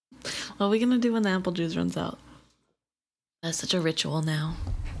What are we gonna do when the apple juice runs out? That's such a ritual now.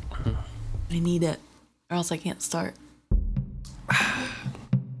 I need it, or else I can't start.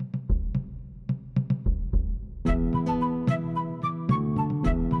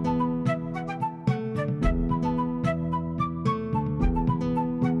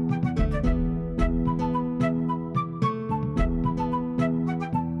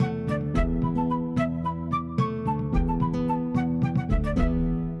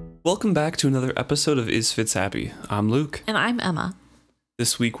 Welcome back to another episode of Is Fitz Happy? I'm Luke. And I'm Emma.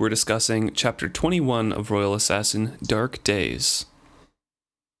 This week we're discussing Chapter 21 of Royal Assassin, Dark Days.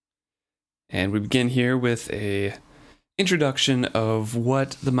 And we begin here with a introduction of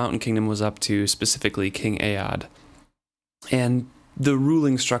what the Mountain Kingdom was up to, specifically King Aod. And the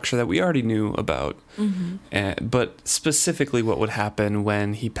ruling structure that we already knew about, but specifically what would happen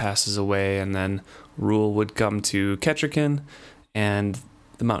when he passes away, and then rule would come to Kettricken, and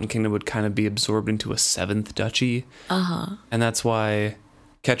the Mountain Kingdom would kind of be absorbed into a seventh duchy. And that's why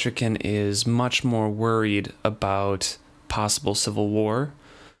Kettricken is much more worried about possible civil war,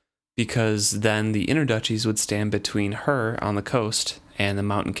 because then the inner duchies would stand between her on the coast and the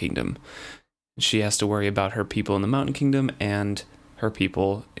Mountain Kingdom. She has to worry about her people in the Mountain Kingdom and her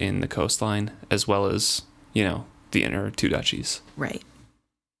people in the coastline, as well as, you know, the inner two duchies. Right.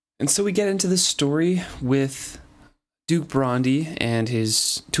 And so we get into this story with Duke Brondy and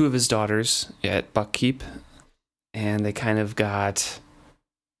two of his daughters at Buckkeep, and they kind of got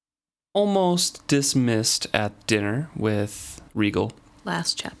almost dismissed at dinner with Regal.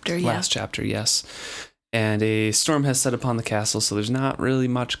 Last chapter, yes. And a storm has set upon the castle, so there's not really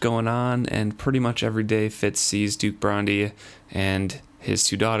much going on, and pretty much every day Fitz sees Duke Brondy and his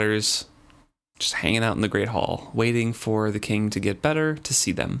two daughters just hanging out in the Great Hall, waiting for the king to get better to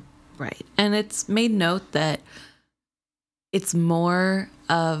see them. Right. And it's made note that it's more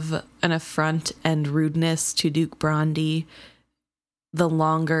of an affront and rudeness to Duke Brondy the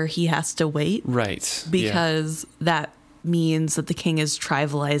longer he has to wait. Right. Because that means that the king is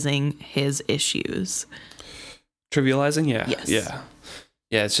trivializing his issues. Trivializing? Yeah. Yes. Yeah.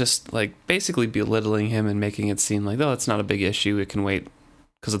 Yeah, it's just like basically belittling him and making it seem like, oh, it's not a big issue. It can wait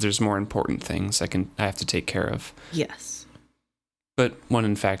because there's more important things I have to take care of. Yes. But when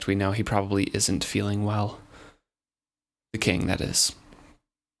in fact we know he probably isn't feeling well. The king, that is.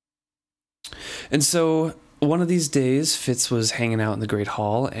 And so one of these days, Fitz was hanging out in the Great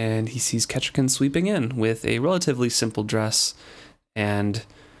Hall, and he sees Kettricken sweeping in with a relatively simple dress and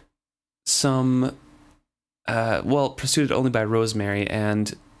some, preceded only by Rosemary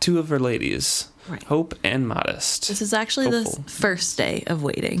and two of her ladies, right. Hope and Modest. This is actually Hopeful. the first day of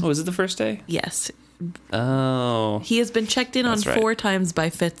waiting. Oh, is it the first day? Yes. Oh. He has been checked in on That's right. 4 times by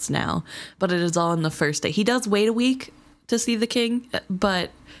Fitz now, but it is all on the first day. He does wait a week to see the king,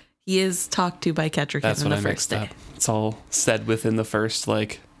 but he is talked to by Kettricken That's on what the I first mixed day. up. It's all said within the first,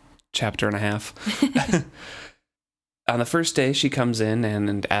 chapter and a half. On the first day, she comes in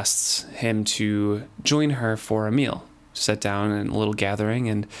and asks him to join her for a meal. Sit down in a little gathering,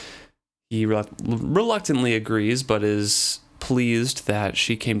 and he reluctantly agrees, but is pleased that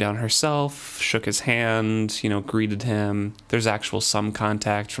she came down herself, shook his hand, greeted him. There's some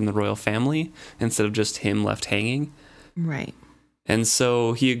contact from the royal family instead of just him left hanging. Right. And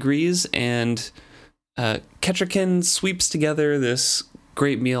so he agrees, and Kettricken sweeps together this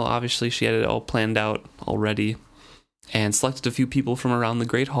great meal. Obviously, she had it all planned out already, and selected a few people from around the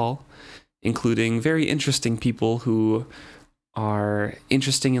Great Hall, including very interesting people who are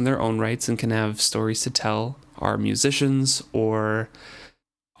interesting in their own rights and can have stories to tell, are musicians, or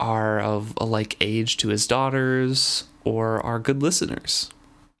are of a like age to his daughters, or are good listeners.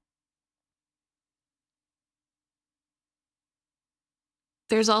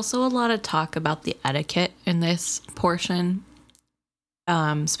 There's also a lot of talk about the etiquette in this portion,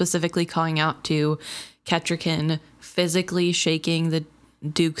 specifically calling out to Kettricken physically shaking the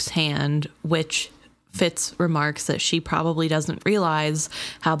Duke's hand, which Fitz remarks that she probably doesn't realize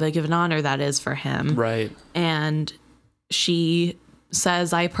how big of an honor that is for him. Right. And she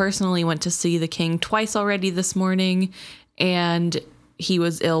says, I personally went to see the king twice already this morning, and he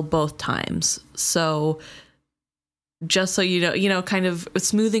was ill both times. So just so you know, kind of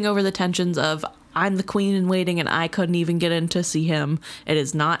smoothing over the tensions of, I'm the queen in waiting and I couldn't even get in to see him. It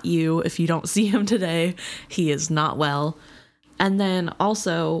is not you. If you don't see him today, he is not well. And then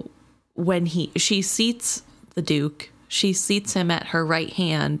also when she seats the Duke, she seats him at her right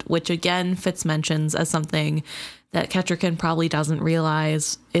hand, which again Fitz mentions as something that Kettricken probably doesn't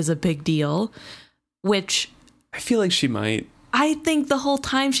realize is a big deal, which I feel like she might. I think the whole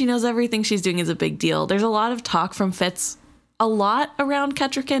time she knows everything she's doing is a big deal. There's a lot of talk from Fitz a lot around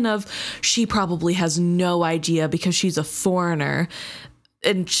Kettricken of she probably has no idea because she's a foreigner.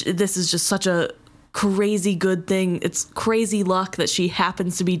 And this is just such a crazy good thing. It's crazy luck that she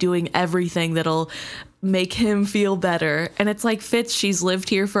happens to be doing everything that'll make him feel better. And it's like, Fitz, she's lived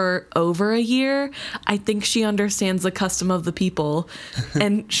here for over a year. I think she understands the custom of the people.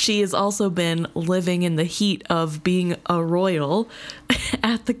 And she has also been living in the heat of being a royal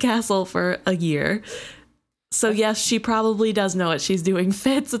at the castle for a year. So yes, she probably does know what she's doing.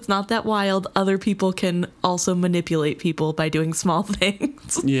 Fitz, it's not that wild. Other people can also manipulate people by doing small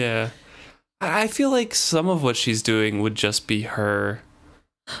things. Yeah. I feel like some of what she's doing would just be her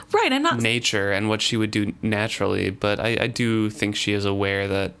right, I'm not nature and what she would do naturally, but I do think she is aware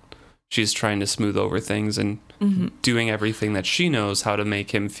that she's trying to smooth over things and doing everything that she knows how to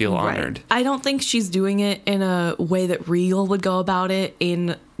make him feel honored. I don't think she's doing it in a way that Regal would go about it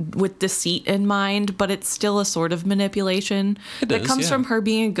with deceit in mind, but it's still a sort of manipulation that comes from her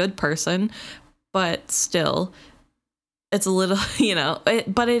being a good person, but still it's a little,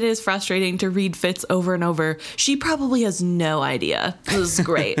 but it is frustrating to read Fitz over and over. She probably has no idea. This is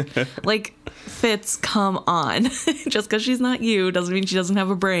great. Like, Fitz, come on. Just because she's not you doesn't mean she doesn't have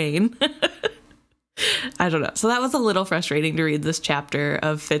a brain. I don't know. So that was a little frustrating to read this chapter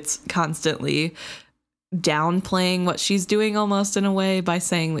of Fitz constantly downplaying what she's doing almost in a way by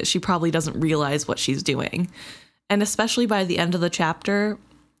saying that she probably doesn't realize what she's doing. And especially by the end of the chapter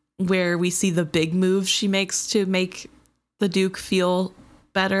where we see the big moves she makes to make the Duke feel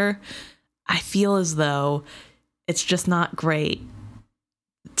better, I feel as though it's just not great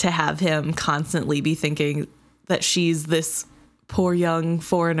to have him constantly be thinking that she's this poor young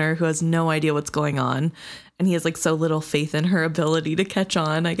foreigner who has no idea what's going on, and he has like so little faith in her ability to catch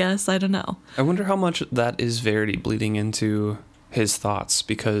on, I guess. I don't know. I wonder how much that is Verity bleeding into his thoughts,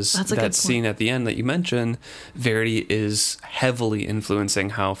 because that scene at the end that you mentioned, Verity is heavily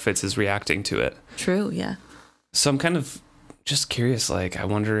influencing how Fitz is reacting to it. True, yeah. So I'm kind of just curious, like, I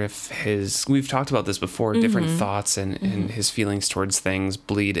wonder if we've talked about this before, different thoughts and his feelings towards things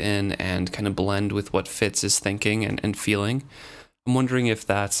bleed in and kind of blend with what Fitz is thinking and feeling. I'm wondering if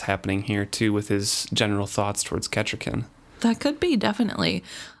that's happening here too with his general thoughts towards Kettricken. That could be, definitely.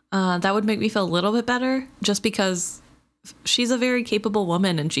 That would make me feel a little bit better, just because she's a very capable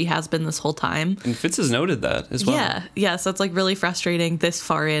woman and she has been this whole time. And Fitz has noted that as well. Yeah. So it's like really frustrating this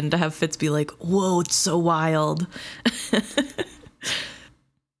far in to have Fitz be like, whoa, it's so wild.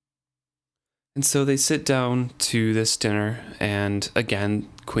 And so they sit down to this dinner, and again,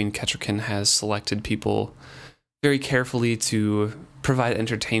 Queen Kettricken has selected people very carefully to provide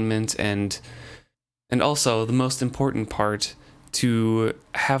entertainment and also, the most important part, to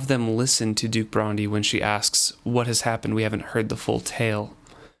have them listen to Duke Brondy when she asks what has happened. We haven't heard the full tale.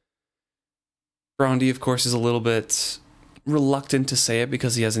 Brondy, of course, is a little bit reluctant to say it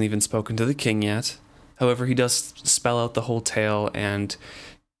because he hasn't even spoken to the king yet. However, he does spell out the whole tale, and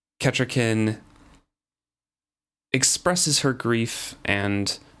Kettricken expresses her grief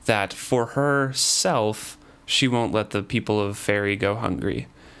and that for herself, she won't let the people of Fairy go hungry.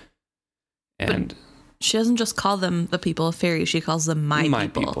 And she doesn't just call them the people of Fairy, she calls them my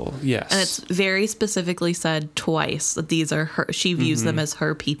people. Yes. And it's very specifically said twice that these are her. She views them as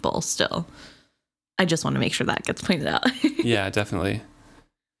her people still. I just want to make sure that gets pointed out. Yeah, definitely.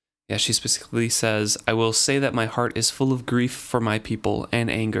 Yeah, she specifically says, I will say that my heart is full of grief for my people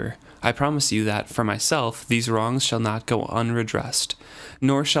and anger. I promise you that, for myself, these wrongs shall not go unredressed,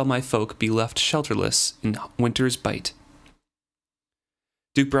 nor shall my folk be left shelterless in winter's bite.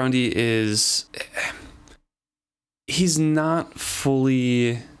 Duke Brondy he's not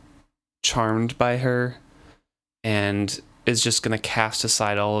fully charmed by her and is just going to cast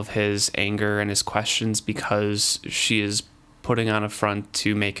aside all of his anger and his questions because she is putting on a front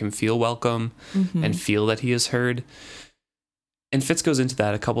to make him feel welcome and feel that he is heard. And Fitz goes into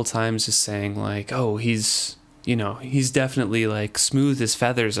that a couple times, just saying like, oh, he's definitely like smooth as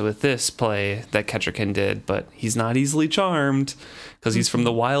feathers with this play that Kettricken did, but he's not easily charmed because he's from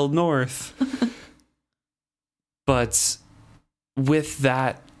the wild north. But with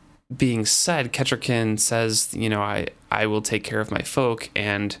that being said, Kettricken says, I will take care of my folk,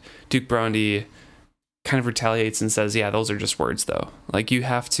 and Duke Brondy kind of retaliates and says, yeah, those are just words though. Like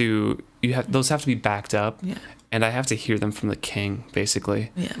those have to be backed up. Yeah. And I have to hear them from the king,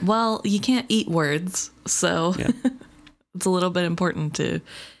 basically. Yeah. Well, you can't eat words, so yeah. It's a little bit important to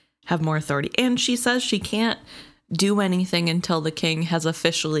have more authority. And she says she can't do anything until the king has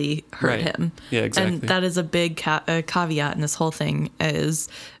officially heard him. Yeah, exactly. And that is a big caveat in this whole thing, is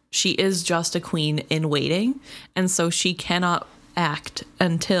she is just a queen in waiting, and so she cannot act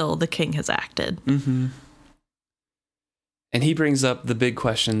until the king has acted. Mm-hmm. And he brings up the big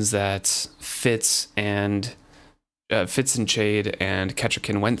questions that Fitz and Chade and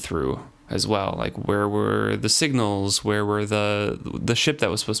Kettricken went through as well. Like, where were the signals? Where were the ship that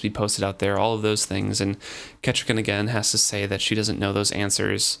was supposed to be posted out there? All of those things. And Kettricken again has to say that she doesn't know those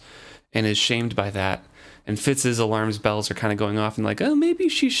answers and is shamed by that. And Fitz's alarms bells are kind of going off and like, oh, maybe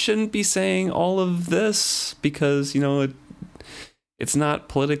she shouldn't be saying all of this because, it's not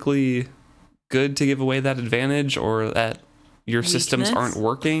politically good to give away that advantage or that your systems aren't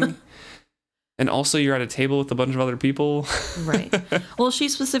working. And also you're at a table with a bunch of other people. Right. Well, she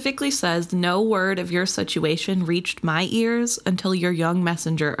specifically says, no word of your situation reached my ears until your young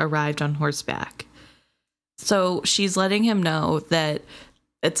messenger arrived on horseback. So she's letting him know that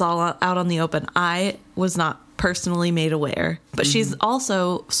it's all out on the open. I was not personally made aware. But she's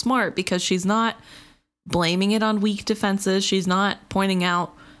also smart because she's not blaming it on weak defenses. She's not pointing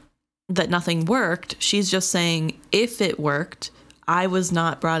out that nothing worked. She's just saying, if it worked, I was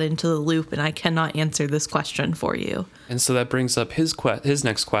not brought into the loop and I cannot answer this question for you. And so that brings up his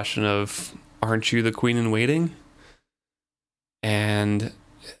next question of, aren't you the queen in waiting? And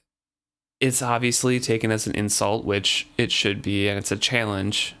it's obviously taken as an insult, which it should be, and it's a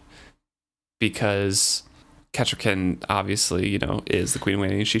challenge because Kettricken obviously, is the queen in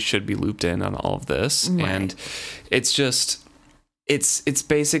waiting. She should be looped in on all of this. Right. And it's just, it's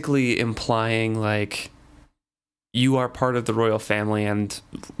basically implying like, you are part of the royal family and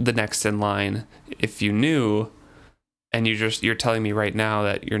the next in line. If you knew and you're telling me right now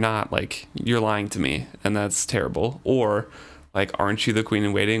that you're not, like, you're lying to me and that's terrible. Or like, aren't you the queen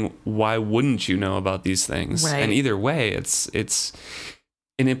in waiting? Why wouldn't you know about these things? Right. And either way, it's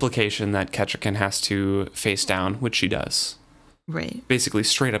an implication that Kettricken has to face down, which she does. Right. Basically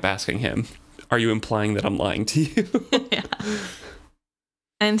straight up asking him, are you implying that I'm lying to you? Yeah.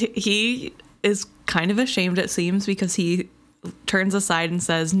 And he is kind of ashamed, it seems, because he turns aside and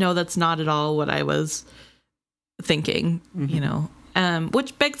says, no, that's not at all what I was thinking,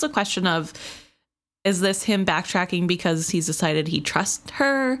 which begs the question of, is this him backtracking because he's decided he trusts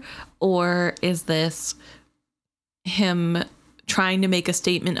her? Or is this him trying to make a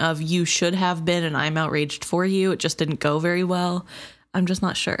statement of, you should have been and I'm outraged for you? It just didn't go very well. I'm just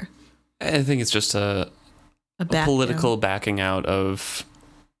not sure. I think it's just a political backing out of...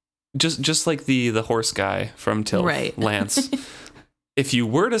 Just like the horse guy from Tilth, right. Lance. If you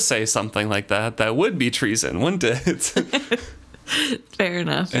were to say something like that, that would be treason, wouldn't it? Fair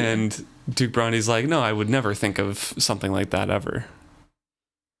enough. And Duke Bronte's like, no, I would never think of something like that ever.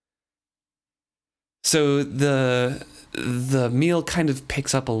 So the meal kind of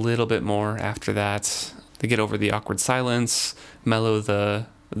picks up a little bit more after that. They get over the awkward silence. Mello, the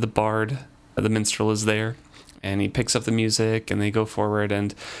bard, the minstrel, is there. And he picks up the music and they go forward,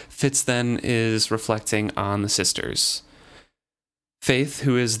 and Fitz then is reflecting on the sisters. Faith,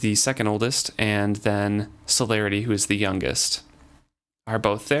 who is the second oldest, and then Celerity, who is the youngest, are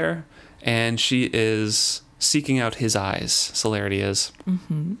both there, and she is seeking out his eyes. Celerity is.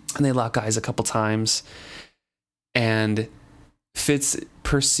 Mm-hmm. And they lock eyes a couple times, and Fitz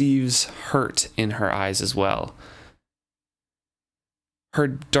perceives hurt in her eyes as well. Her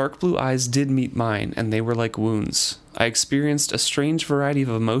dark blue eyes did meet mine, and they were like wounds. I experienced a strange variety of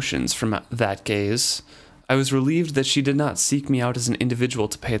emotions from that gaze. I was relieved that she did not seek me out as an individual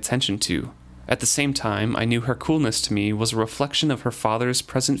to pay attention to. At the same time, I knew her coolness to me was a reflection of her father's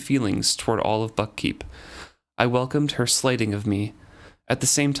present feelings toward all of Buckkeep. I welcomed her slighting of me. At the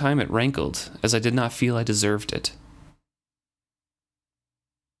same time, it rankled, as I did not feel I deserved it.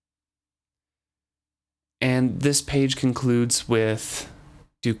 And this page concludes with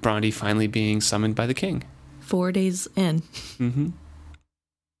Duke Bronte finally being summoned by the king. 4 days in. Mm-hmm.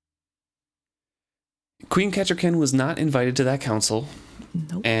 Queen Kettricken was not invited to that council.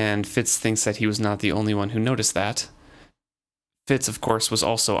 Nope. And Fitz thinks that he was not the only one who noticed that. Fitz, of course, was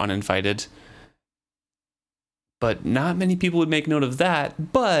also uninvited. But not many people would make note of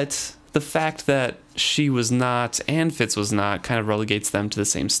that. But the fact that she was not and Fitz was not kind of relegates them to the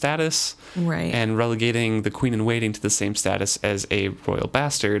same status. Right. And relegating the queen in waiting to the same status as a royal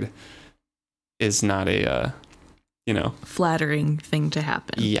bastard is not a, flattering thing to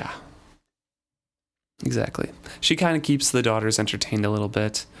happen. Yeah. Exactly. She kind of keeps the daughters entertained a little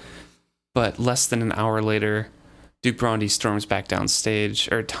bit. But less than an hour later, Duke Bronte storms back down to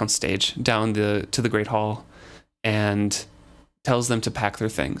the Great Hall and tells them to pack their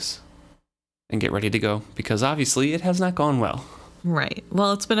things and get ready to go, because obviously it has not gone well. Right.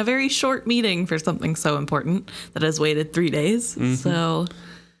 Well, it's been a very short meeting for something so important that has waited 3 days. Mm-hmm. So.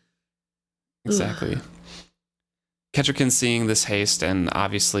 Exactly. Kettricken seeing this haste and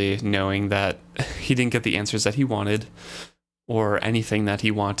obviously knowing that he didn't get the answers that he wanted, or anything that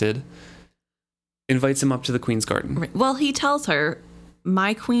he wanted, invites him up to the queen's garden. Right. Well, he tells her,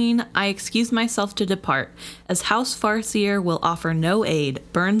 "My queen, I excuse myself to depart, as House Farseer will offer no aid.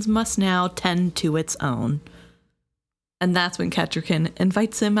 Burns must now tend to its own." And that's when Kettricken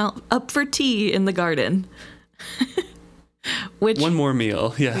invites him up for tea in the garden. One more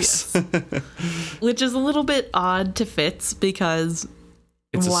meal, yes. Which is a little bit odd to Fitz because...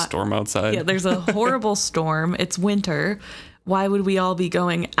 It's a storm outside. Yeah, there's a horrible storm. It's winter. Why would we all be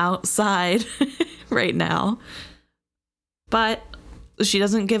going outside right now? But she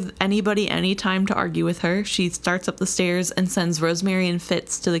doesn't give anybody any time to argue with her. She starts up the stairs and sends Rosemary and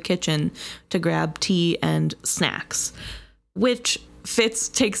Fitz to the kitchen to grab tea and snacks, which Fitz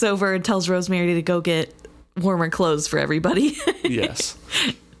takes over and tells Rosemary to go get warmer clothes for everybody. Yes.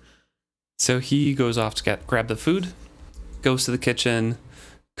 So he goes off to grab the food, goes to the kitchen.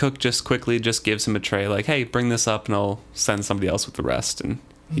 Cook just gives him a tray like, "Hey, bring this up and I'll send somebody else with the rest." And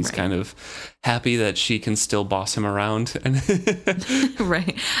he's kind of happy that she can still boss him around.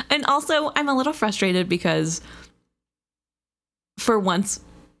 Right. And also, I'm a little frustrated because for once,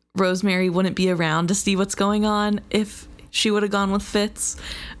 Rosemary wouldn't be around to see what's going on if she would have gone with Fitz.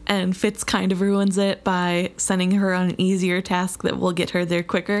 And Fitz kind of ruins it by sending her on an easier task that will get her there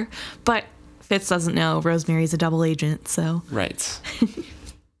quicker. But Fitz doesn't know Rosemary's a double agent, so... Right.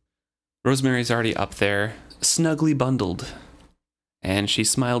 Rosemary's already up there, snugly bundled, and she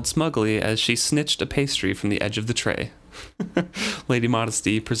smiled smugly as she snitched a pastry from the edge of the tray. Lady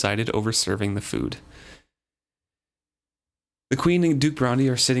Modesty presided over serving the food. The Queen and Duke Bronte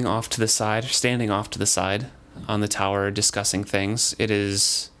are standing off to the side on the tower discussing things. It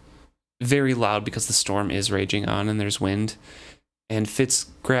is very loud because the storm is raging on and there's wind, and Fitz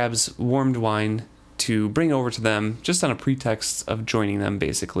grabs warmed wine to bring over to them just on a pretext of joining them,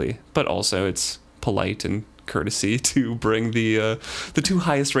 basically. But also it's polite and courtesy to bring the two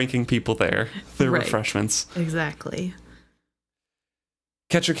highest ranking people their refreshments. Exactly.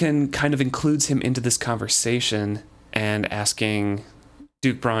 Kettricken kind of includes him into this conversation and asking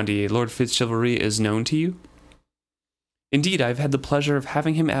Duke Bronte, "Lord Fitzchivalry is known to you?" "Indeed, I've had the pleasure of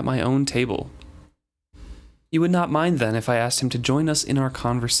having him at my own table." "You would not mind then if I asked him to join us in our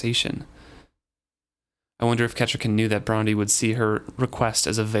conversation?" I wonder if Kettricken knew that Bronte would see her request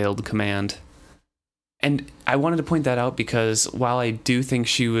as a veiled command. And I wanted to point that out because while I do think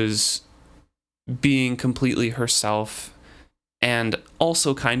she was being completely herself and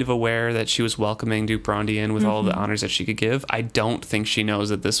also kind of aware that she was welcoming Duke Bronte in with all the honors that she could give, I don't think she knows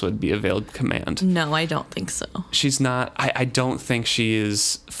that this would be a veiled command. No, I don't think so. She's not... I don't think she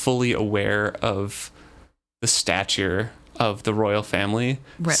is fully aware of the stature of the royal family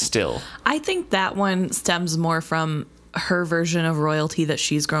still. I think that one stems more from her version of royalty that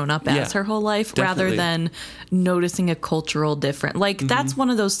she's grown up as her whole life, rather than noticing a cultural difference. Like, that's one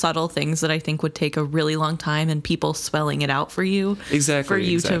of those subtle things that I think would take a really long time and people spelling it out for you. For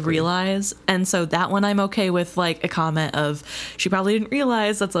you to realize. And so that one I'm okay with, like, a comment of, she probably didn't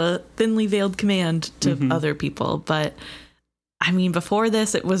realize that's a thinly veiled command to other people. But I mean, before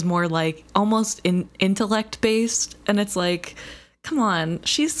this, it was more like almost intellect based. And it's like, come on,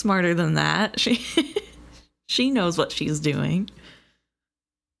 she's smarter than that. She knows what she's doing.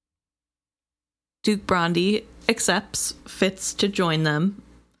 Duke Bronte accepts Fitz to join them.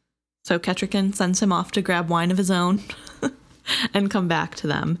 So Kettricken sends him off to grab wine of his own and come back to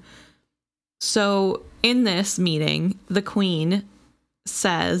them. So in this meeting, the Queen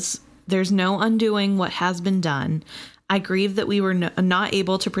says, "There's no undoing what has been done. I grieve that we were not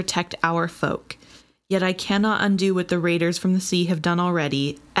able to protect our folk. Yet I cannot undo what the raiders from the sea have done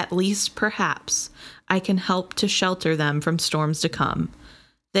already. At least, perhaps, I can help to shelter them from storms to come.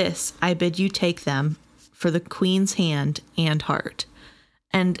 This, I bid you take them for the Queen's hand and heart."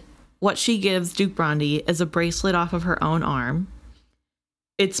 And what she gives Duke Bronte is a bracelet off of her own arm.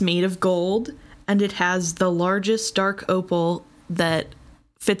 It's made of gold, and it has the largest dark opal that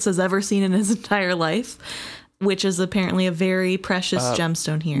Fitz has ever seen in his entire life, which is apparently a very precious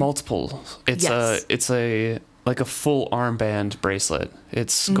gemstone here. Multiple. It's a like a full armband bracelet.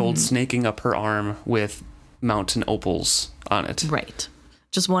 It's gold snaking up her arm with mountain opals on it. Right.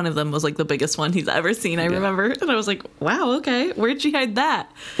 Just one of them was like the biggest one he's ever seen, I remember. And I was like, wow, okay. Where'd she hide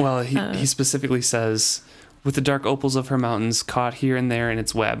that? Well, he specifically says, "With the dark opals of her mountains caught here and there in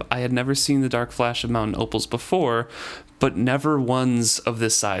its web, I had never seen the dark flash of mountain opals before, but never ones of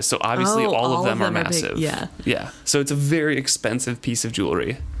this size." So obviously all of them are massive. Yeah. So it's a very expensive piece of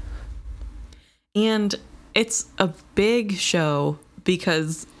jewelry. And it's a big show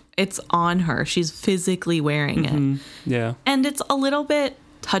because it's on her. She's physically wearing it. Yeah. And it's a little bit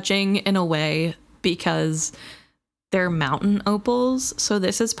touching in a way because they're mountain opals, so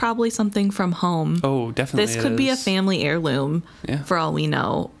this is probably something from home. Oh, definitely. This could be a family heirloom, for all we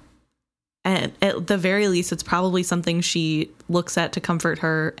know. And at the very least, it's probably something she looks at to comfort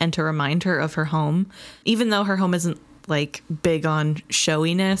her and to remind her of her home. Even though her home isn't like big on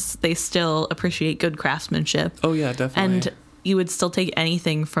showiness, they still appreciate good craftsmanship. Oh yeah, definitely. And you would still take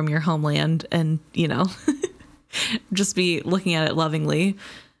anything from your homeland and, you know, just be looking at it lovingly.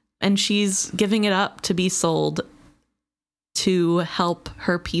 And she's giving it up to be sold to help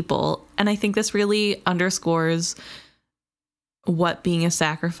her people. And I think this really underscores what being a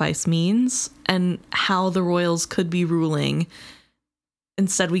sacrifice means and how the royals could be ruling.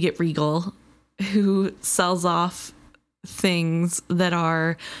 Instead, we get Regal, who sells off things that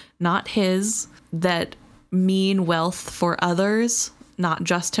are not his, that mean wealth for others, not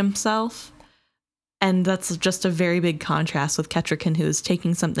just himself. And that's just a very big contrast with Kettricken, who is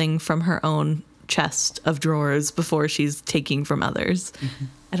taking something from her own chest of drawers before she's taking from others. Mm-hmm.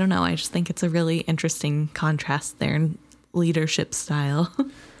 I don't know. I just think it's a really interesting contrast there in leadership style.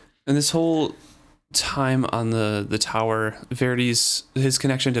 And this whole time on the tower, his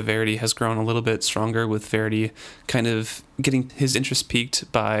connection to Verity has grown a little bit stronger, with Verity kind of getting his interest piqued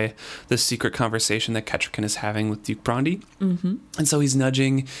by the secret conversation that Kettricken is having with Duke Brondy. Mm-hmm. And so he's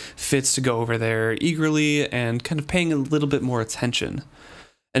nudging Fitz to go over there eagerly and kind of paying a little bit more attention.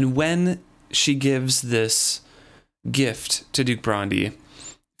 And when she gives this gift to Duke Brondy,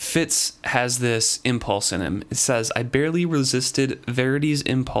 Fitz has this impulse in him. It says, "I barely resisted Verity's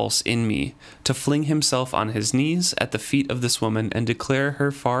impulse in me to fling himself on his knees at the feet of this woman and declare her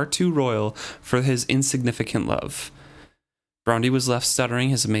far too royal for his insignificant love." Brondy was left stuttering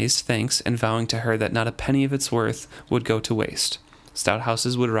his amazed thanks and vowing to her that not a penny of its worth would go to waste. Stout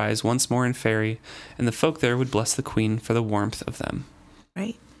houses would rise once more in Faerie, and the folk there would bless the queen for the warmth of them.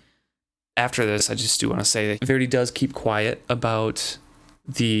 Right. After this, I just do want to say that Verity does keep quiet about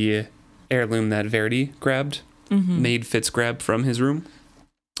the heirloom that Verity grabbed, made Fitz grab from his room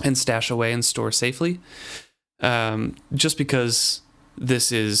and stash away and store safely. Just because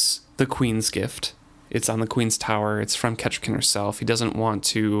this is the queen's gift. It's on the queen's tower. It's from Kettricken herself. He doesn't want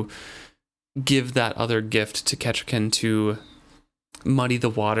to give that other gift to Kettricken to muddy the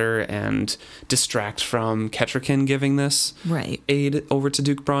water and distract from Kettricken giving this aid over to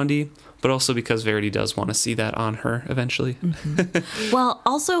Duke Brondy, but also because Verity does want to see that on her eventually. Mm-hmm. Well,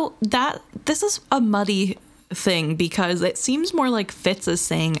 also this is a muddy thing, because it seems more like Fitz is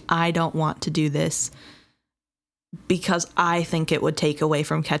saying, I don't want to do this because I think it would take away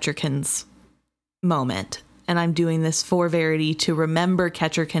from Kettricken's moment. And I'm doing this for Verity to remember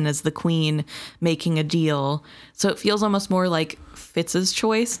Kettricken as the queen making a deal. So it feels almost more like Fitz's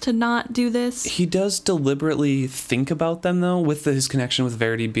choice to not do this. He does deliberately think about them, though, with his connection with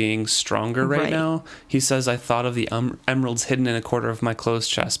Verity being stronger right now. He says, "I thought of the emeralds hidden in a corner of my clothes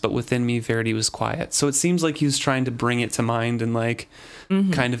chest, but within me, Verity was quiet." So it seems like he was trying to bring it to mind and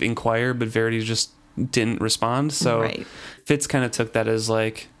kind of inquire, but Verity just didn't respond. So Fitz kind of took that as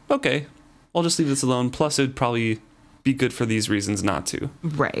like, okay, I'll just leave this alone. Plus, it would probably be good for these reasons not to.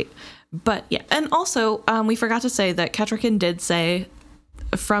 Right. But yeah. And also, we forgot to say that Kettricken did say,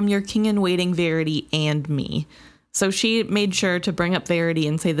 "From your king in waiting, Verity, and me." So she made sure to bring up Verity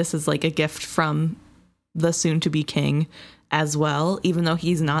and say this is like a gift from the soon-to-be king as well, even though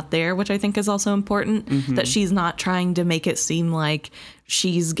he's not there, which I think is also important, that she's not trying to make it seem like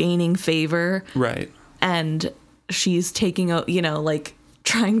she's gaining favor. Right. And she's taking,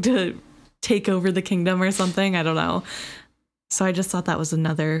 trying to take over the kingdom or something. I don't know. So I just thought that was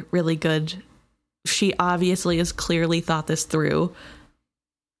another really good. She obviously has clearly thought this through.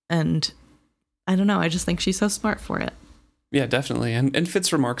 And I don't know. I just think she's so smart for it. Yeah, definitely. And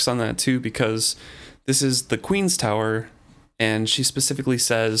Fitz remarks on that too, because this is the Queen's Tower. And she specifically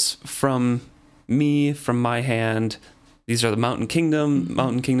says, from me, from my hand, these are the Mountain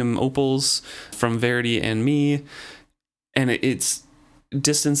Kingdom opals from Verity and me. And it's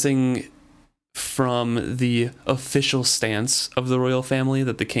distancing from the official stance of the royal family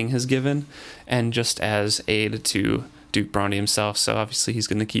that the king has given, and just as aid to Duke Brondy himself. So obviously he's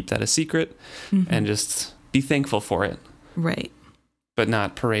going to keep that a secret and just be thankful for it. Right. But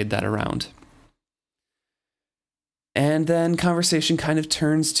not parade that around. And then conversation kind of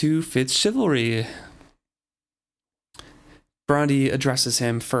turns to Fitz chivalry. Brondy addresses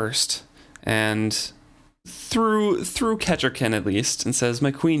him first, and through Kettricken at least, and says,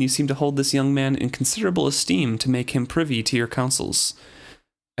 "My queen, you seem to hold this young man in considerable esteem to make him privy to your counsels."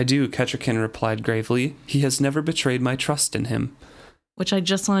 "I do," Kettricken replied gravely. "He has never betrayed my trust in him." Which I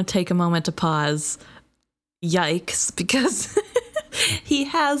just want to take a moment to pause. Yikes, because He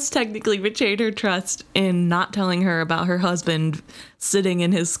has technically betrayed her trust in not telling her about her husband sitting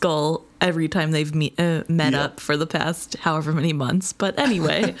in his skull every time they've met up for the past however many months. But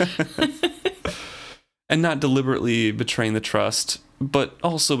anyway. And not deliberately betraying the trust, but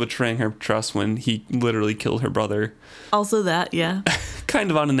also betraying her trust when he literally killed her brother. Also that, yeah. Kind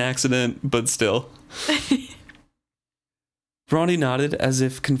of on an accident, but still. Bronte nodded as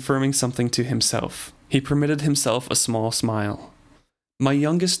if confirming something to himself. He permitted himself a small smile. My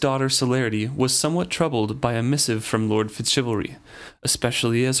youngest daughter, Celerity, was somewhat troubled by a missive from Lord Fitzchivalry,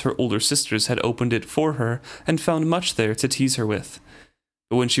 especially as her older sisters had opened it for her and found much there to tease her with.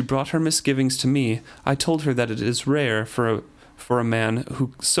 But when she brought her misgivings to me, I told her that it is rare for a man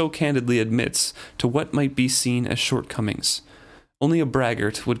who so candidly admits to what might be seen as shortcomings. Only a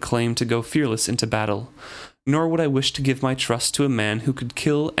braggart would claim to go fearless into battle, nor would I wish to give my trust to a man who could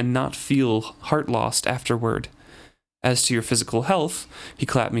kill and not feel heart lost afterward. As to your physical health, he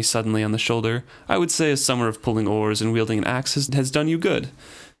clapped me suddenly on the shoulder, I would say a summer of pulling oars and wielding an axe has done you good.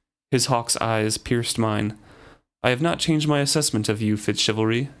 His hawk's eyes pierced mine. I have not changed my assessment of you,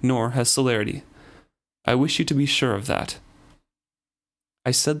 Fitzchivalry, nor has Celerity. I wish you to be sure of that.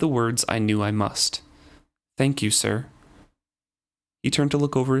 I said the words I knew I must. Thank you, sir. He turned to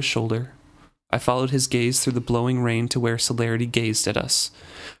look over his shoulder. I followed his gaze through the blowing rain to where Celerity gazed at us.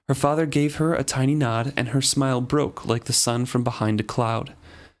 Her father gave her a tiny nod, and her smile broke like the sun from behind a cloud.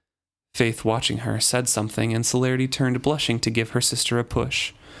 Faith, watching her, said something, and Celerity turned blushing to give her sister a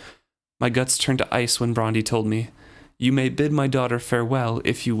push. My guts turned to ice when Bronte told me, You may bid my daughter farewell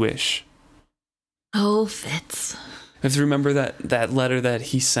if you wish. Oh, Fitz. If you remember that letter that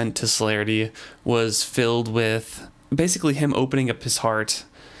he sent to Celerity was filled with basically him opening up his heart.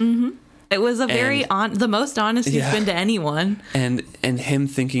 Mm-hmm. It was a very the most honest he's been to anyone. And him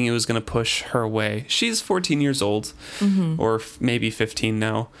thinking it was going to push her away. She's 14 years old, or maybe 15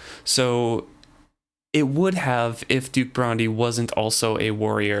 now. So it would have if Duke Bronte wasn't also a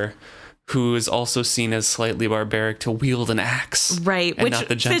warrior who is also seen as slightly barbaric to wield an axe. Right, and which not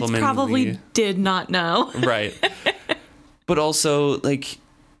the Fitz probably did not know. Right. But also, like,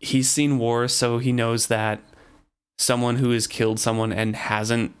 he's seen war, so he knows that someone who has killed someone and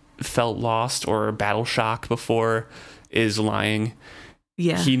hasn't felt lost or battle shock before is lying.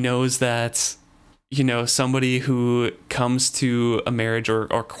 Yeah. He knows that, somebody who comes to a marriage or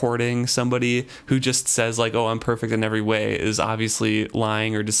courting somebody who just says like, oh, I'm perfect in every way is obviously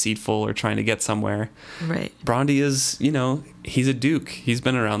lying or deceitful or trying to get somewhere. Right. Bronte is, he's a duke. He's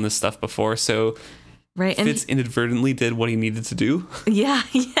been around this stuff before. So right. Fitz inadvertently did what he needed to do. Yeah.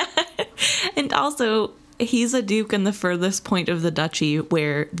 Yeah. And also, he's a duke in the furthest point of the duchy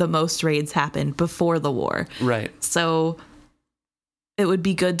where the most raids happened before the war. Right. So it would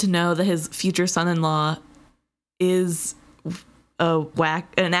be good to know that his future son-in-law is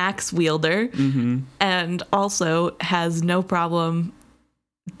an axe wielder and also has no problem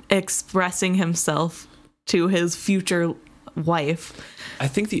expressing himself to his future wife. I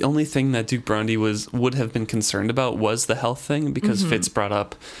think the only thing that Duke Bronte would have been concerned about was the health thing, because Fitz brought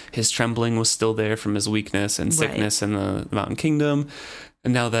up his trembling was still there from his weakness and sickness in the Mountain Kingdom.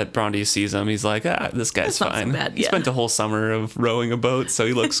 And now that Bronte sees him, he's like, this guy's fine. So bad, He spent a whole summer of rowing a boat, so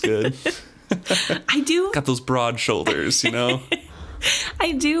he looks good. I do. Got those broad shoulders,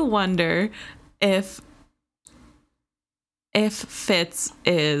 I do wonder if Fitz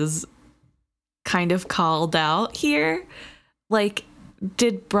is kind of called out here. Like,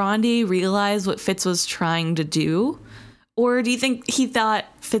 did Bronte realize what Fitz was trying to do? Or do you think he thought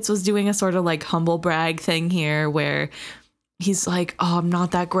Fitz was doing a sort of like humble brag thing here where he's like, oh, I'm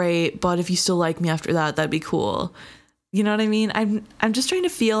not that great, but if you still like me after that, that'd be cool. You know what I mean? I'm just trying to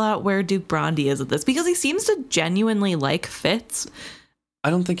feel out where Duke Bronte is at this, because he seems to genuinely like Fitz.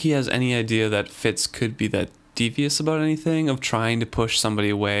 I don't think he has any idea that Fitz could be that devious about anything of trying to push somebody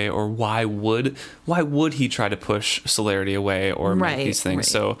away, or why would he try to push Celerity away or make these things. Right.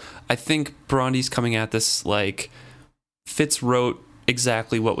 So I think Bronte's coming at this like Fitz wrote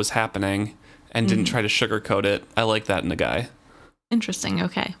exactly what was happening and didn't try to sugarcoat it. I like that in a guy. Interesting.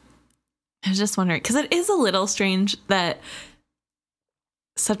 Okay. I was just wondering, because it is a little strange that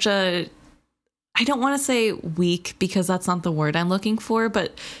I don't want to say weak, because that's not the word I'm looking for,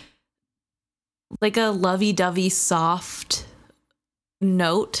 but like a lovey-dovey soft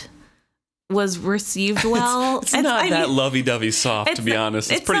note was received well. It's not that lovey-dovey soft, to be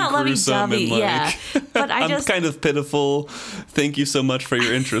honest. It's pretty gruesome and like, yeah. But I'm kind of pitiful. Thank you so much for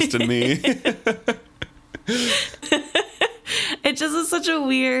your interest in me. It just is such a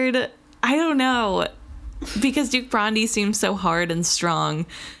weird, I don't know, because Duke Bronte seems so hard and strong.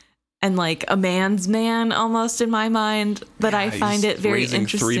 and like a man's man almost in my mind, but I find it very raising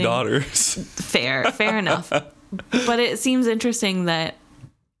interesting. 3 daughters. Fair enough. But it seems interesting that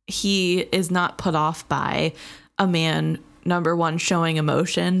he is not put off by a man, number one, showing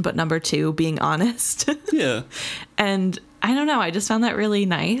emotion, but number two, being honest. Yeah. And I don't know. I just found that really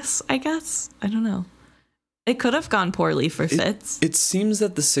nice, I guess. I don't know. It could have gone poorly for Fitz. It seems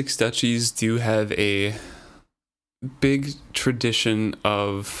that the Six Duchies do have a big tradition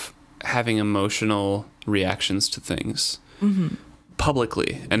of having emotional reactions to things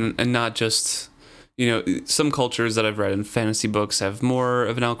publicly, and not just, you know, some cultures that I've read in fantasy books have more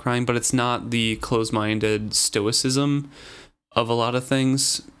of an outcrying, but it's not the closed-minded stoicism of a lot of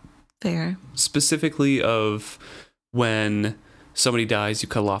things. Fair. Specifically of when somebody dies, you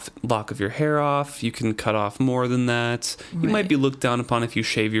cut a lock of your hair off. You can cut off more than that. You might be looked down upon if you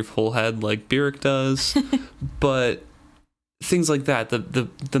shave your full head like Beric does. But things like that,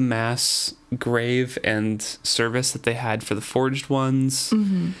 the mass grave and service that they had for the forged ones,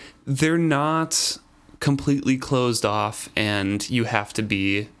 they're not completely closed off and you have to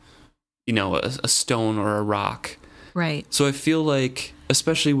be, you know, a stone or a rock. Right. So I feel like,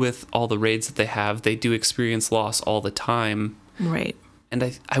 especially with all the raids that they have, they do experience loss all the time. Right.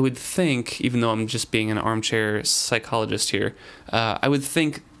 And I would think, even though I'm just being an armchair psychologist here, I would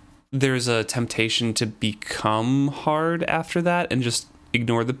think there's a temptation to become hard after that and just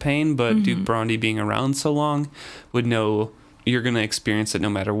ignore the pain. But Duke Bronte, being around so long, would know you're going to experience it no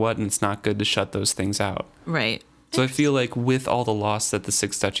matter what, and it's not good to shut those things out. Right. So I feel like with all the loss that the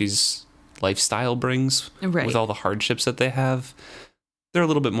Six Duchies lifestyle brings, with all the hardships that they have, they're a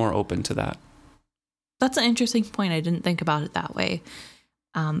little bit more open to that. That's an interesting point. I didn't think about it that way.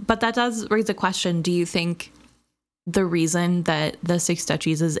 But that does raise a question. Do you think the reason that the Six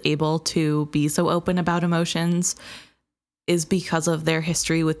Duchies is able to be so open about emotions is because of their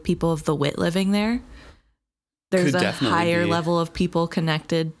history with people of the wit living there? There's a higher level of people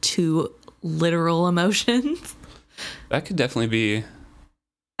connected to literal emotions. That could definitely be.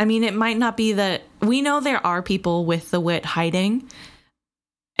 I mean, it might not be that we know there are people with the wit hiding.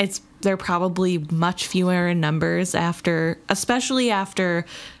 They're probably much fewer in numbers especially after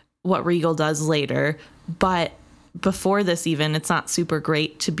what Regal does later. But before this, even, it's not super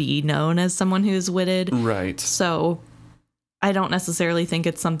great to be known as someone who's witted. Right. So I don't necessarily think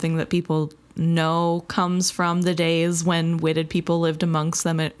it's something that people know comes from the days when witted people lived amongst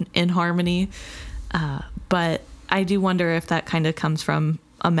them in harmony. But I do wonder if that kind of comes from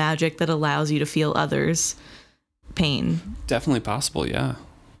a magic that allows you to feel others' pain. Definitely possible, yeah.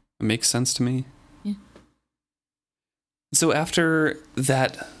 It makes sense to me. Yeah. So after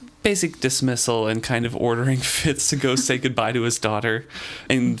that basic dismissal and kind of ordering Fitz to go say goodbye to his daughter,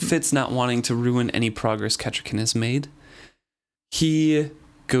 and Fitz not wanting to ruin any progress Kettricken has made, he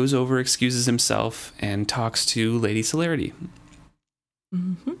goes over, excuses himself, and talks to Lady Celerity.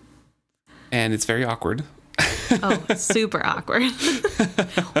 And it's very awkward. Oh, super awkward.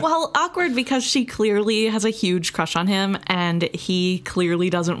 Well, awkward because she clearly has a huge crush on him and he clearly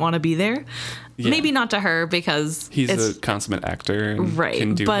doesn't want to be there. Yeah. Maybe not to her because he's a consummate actor and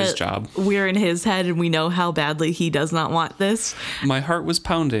can do his job. We're in his head and we know how badly he does not want this. My heart was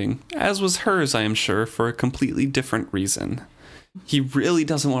pounding, as was hers, I am sure, for a completely different reason. He really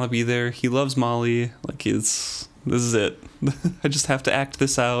doesn't want to be there. He loves Molly. Like, this is it. I just have to act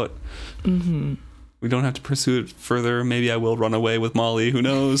this out. We don't have to pursue it further. Maybe I will run away with Molly. Who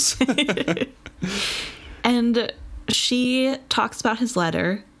knows? And she talks about his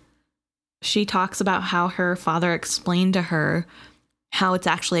letter. She talks about how her father explained to her how it's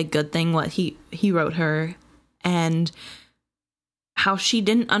actually a good thing what he wrote her, and how she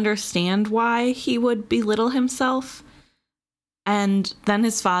didn't understand why he would belittle himself. And then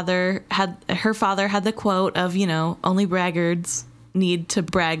her father had the quote of, you know, only braggarts need to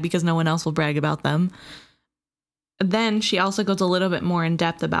brag because no one else will brag about them. Then she also goes a little bit more in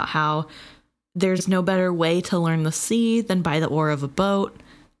depth about how there's no better way to learn the sea than by the oar of a boat.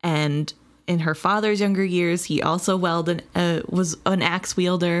 And in her father's younger years, he also was an axe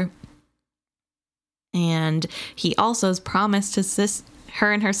wielder. And he also has promised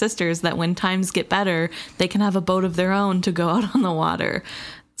her and her sisters that when times get better, they can have a boat of their own to go out on the water.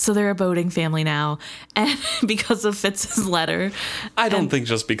 So they're a boating family now, and because of Fitz's letter. I don't think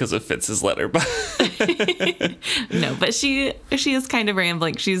just because of Fitz's letter, but no, but she is kind of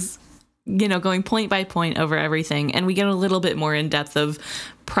rambling. She's, you know, going point by point over everything, and we get a little bit more in depth of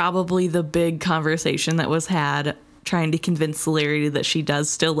probably the big conversation that was had trying to convince Celerity that she does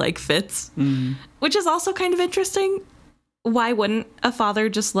still like Fitz, which is also kind of interesting. Why wouldn't a father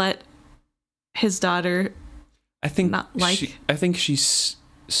just let his daughter? I think not like? I think she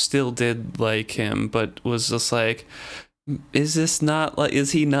still did like him, but was just like, is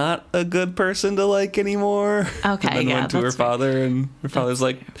he not a good person to like anymore? Okay, and then yeah, went to her that's fair. father, and her father's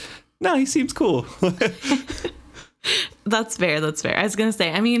like, no, he seems cool. That's fair. I was going to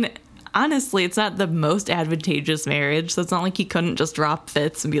say, I mean, honestly, it's not the most advantageous marriage, so it's not like he couldn't just drop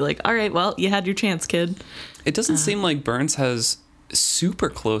Fitz and be like, all right, well, you had your chance, kid. It doesn't seem like Burns has super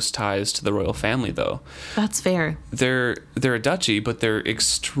close ties to the royal family, though. That's fair. They're a duchy, but they're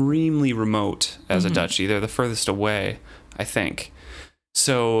extremely remote as a duchy. They're the furthest away, I think.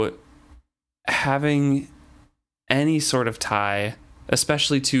 So having any sort of tie,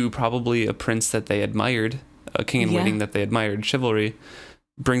 especially to probably a prince that they admired, a king in waiting that they admired, chivalry,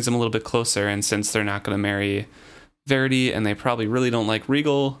 brings them a little bit closer. And since they're not going to marry Verity and they probably really don't like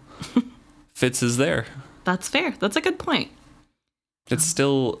Regal, Fitz is there. That's fair. That's a good point. It's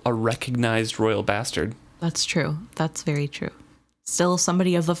still a recognized royal bastard. That's true. That's very true. Still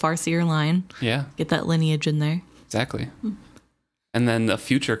somebody of the Farseer line. Yeah. Get that lineage in there. Exactly. And then a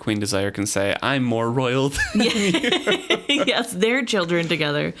future Queen Desire can say, I'm more royal than you. Yes, their children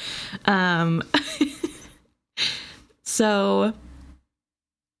together. So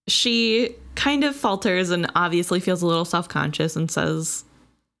she kind of falters and obviously feels a little self-conscious and says,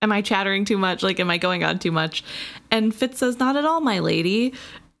 am I chattering too much? Like, am I going on too much? And Fitz says, not at all, my lady.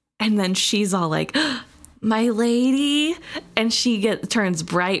 And then she's all like, my lady. And she turns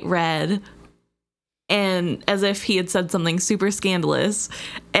bright red, and as if he had said something super scandalous.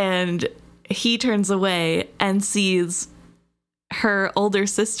 And he turns away and sees her older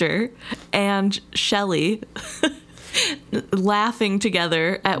sister and Shelley laughing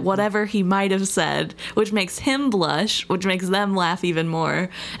together at whatever he might have said, which makes him blush, which makes them laugh even more.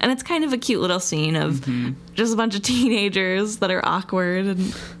 And it's kind of a cute little scene of just a bunch of teenagers that are awkward,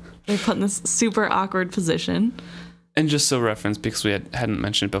 and they're put in this super awkward position. And just so reference, because we hadn't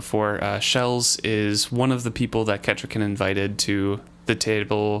mentioned it before, Shells is one of the people that Kettricken invited to the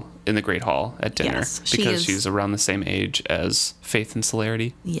table in the Great Hall at dinner. Yes, because she's around the same age as Faith and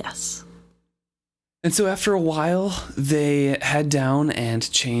Celerity. Yes. And so after a while, they head down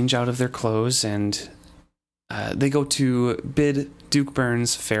and change out of their clothes, and they go to bid Duke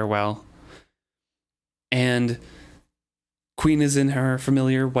Burns farewell. And Queen is in her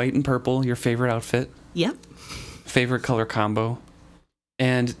familiar white and purple, your favorite outfit. Yep. Favorite color combo.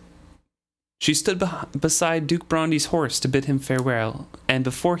 And she stood beside Duke Brondy's horse to bid him farewell, and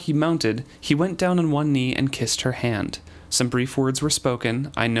before he mounted, he went down on one knee and kissed her hand. Some brief words were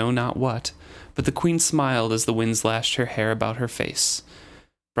spoken, I know not what, but the queen smiled as the winds lashed her hair about her face.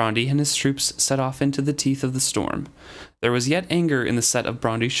 Brondy and his troops set off into the teeth of the storm. There was yet anger in the set of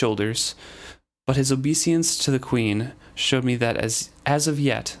Brondy's shoulders, but his obeisance to the queen showed me that as of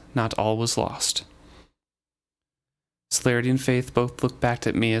yet, not all was lost. Celerity and Faith both looked back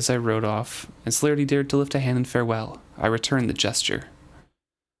at me as I rode off, and Celerity dared to lift a hand in farewell. I returned the gesture.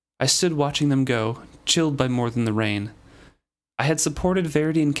 I stood watching them go, chilled by more than the rain. I had supported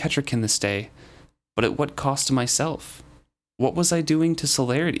Verity and Kettricken this day, but at what cost to myself? What was I doing to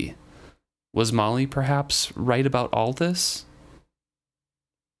Celerity? Was Molly perhaps right about all this?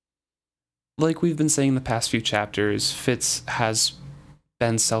 Like we've been saying the past few chapters, Fitz has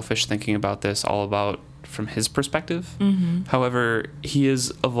been selfish thinking about this all about from his perspective. However, he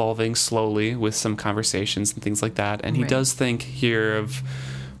is evolving slowly with some conversations and things like that, and he does think here of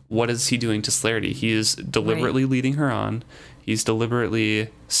what is he doing to Celerity. He is deliberately leading her on. He's deliberately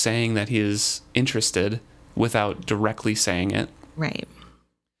saying that he is interested without directly saying it. Right.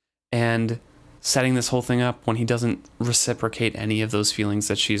 And setting this whole thing up when he doesn't reciprocate any of those feelings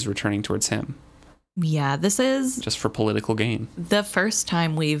that she's returning towards him. Yeah, this is just for political gain. The first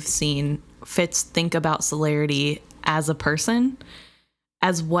time we've seen Fitz think about Celerity as a person,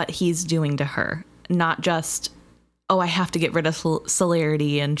 as what he's doing to her, not just, oh, I have to get rid of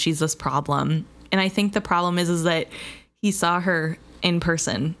Celerity and she's this problem. And I think the problem is that he saw her in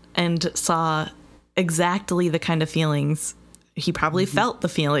person and saw exactly the kind of feelings he probably felt, the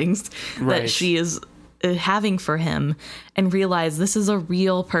feelings that she is having for him, and realized this is a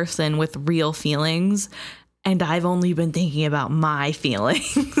real person with real feelings, and I've only been thinking about my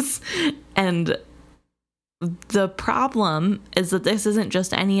feelings. And the problem is that this isn't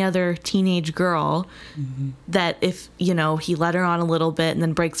just any other teenage girl that if, you know, he let her on a little bit and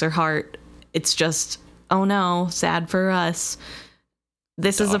then breaks her heart, it's just, oh no, sad for us.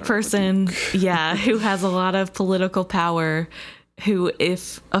 This is a person, who has a lot of political power, who,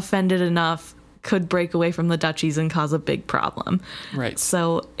 if offended enough, could break away from the duchies and cause a big problem. Right.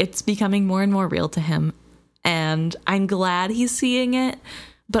 So it's becoming more and more real to him. And I'm glad he's seeing it,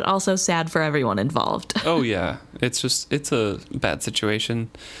 but also sad for everyone involved. Oh yeah, it's a bad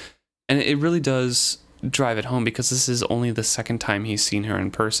situation, and it really does drive it home because this is only the second time he's seen her in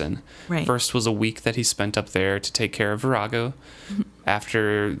person. Right. First was a week that he spent up there to take care of Virago.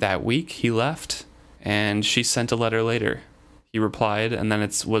 After that week, he left, and she sent a letter later. He replied, and then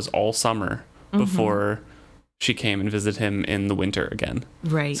it was all summer before she came and visited him in the winter again.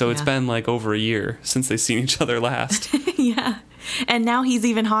 Right. So it's been like over a year since they've seen each other last. Yeah. And now he's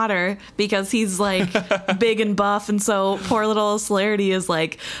even hotter because he's like big and buff. And so poor little Celerity is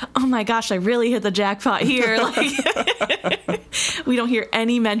like, oh my gosh, I really hit the jackpot here. Like, we don't hear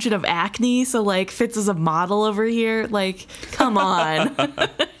any mention of acne. So like Fitz is a model over here. Like, come on.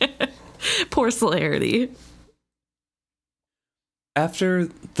 Poor Celerity. After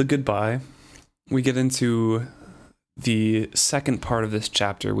the goodbye, we get into the second part of this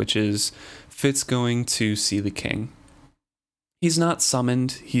chapter, which is Fitz going to see the king. He's not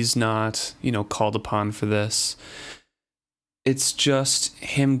summoned. He's not, called upon for this. It's just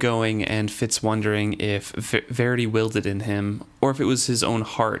him going and Fitz wondering if Verity willed it in him or if it was his own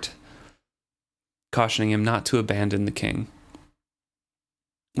heart cautioning him not to abandon the king.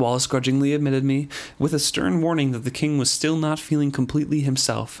 Wallace grudgingly admitted me with a stern warning that the king was still not feeling completely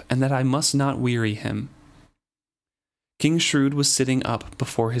himself and that I must not weary him. King Shrewd was sitting up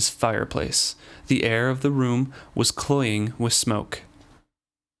before his fireplace. The air of the room was cloying with smoke.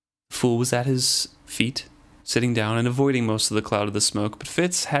 The fool was at his feet, sitting down and avoiding most of the cloud of the smoke, but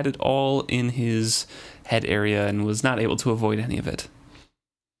Fitz had it all in his head area and was not able to avoid any of it.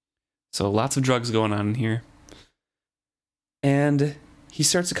 So lots of drugs going on in here. And he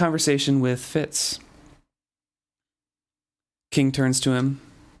starts a conversation with Fitz. King turns to him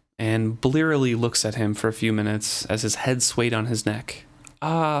and blearily looks at him for a few minutes as his head swayed on his neck.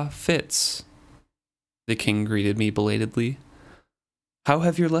 "Ah, Fitz," the king greeted me belatedly. "How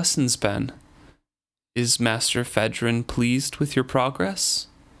have your lessons been? Is Master Fedrin pleased with your progress?"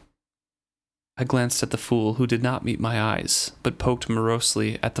 I glanced at the fool, who did not meet my eyes, but poked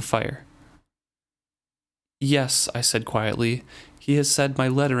morosely at the fire. "Yes," I said quietly, "he has said my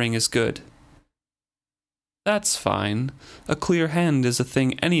lettering is good." "That's fine. A clear hand is a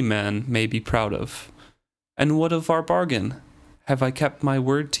thing any man may be proud of. And what of our bargain? Have I kept my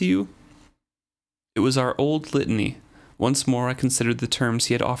word to you?" It was our old litany. Once more I considered the terms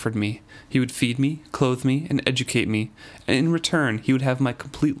he had offered me. He would feed me, clothe me, and educate me, and in return he would have my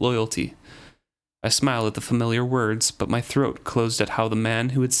complete loyalty. I smiled at the familiar words, but my throat closed at how the man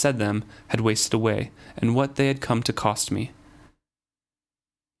who had said them had wasted away, and what they had come to cost me.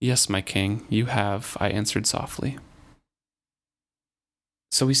 "Yes, my king, you have," I answered softly.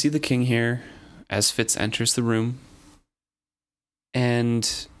 So we see the king here as Fitz enters the room,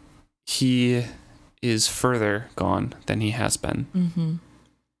 and he is further gone than he has been. Mm-hmm.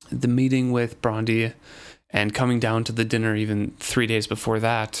 The meeting with Brondi and coming down to the dinner even 3 days before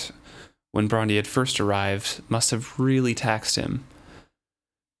that, when Brondi had first arrived, must have really taxed him.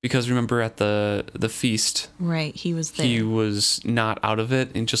 Because remember at the feast, Right, he was there. he was not out of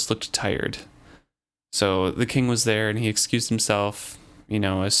it and just looked tired. So the king was there and he excused himself,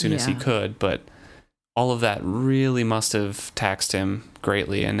 as soon as he could, but all of that really must have taxed him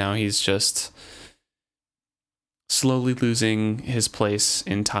greatly, and now he's just slowly losing his place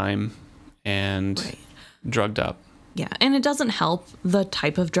in time and drugged up. Yeah, and it doesn't help the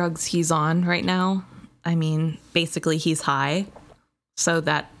type of drugs he's on right now. I mean, basically he's high, so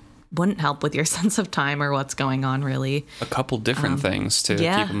that wouldn't help with your sense of time or what's going on, really. A couple different things to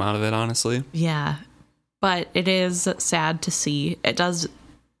keep him out of it, honestly. Yeah, but it is sad to see. It does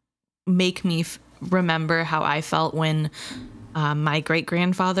make me remember how I felt when my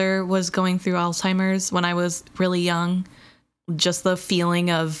great-grandfather was going through Alzheimer's when I was really young. Just the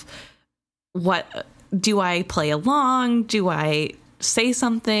feeling of, what do I play along? Do I say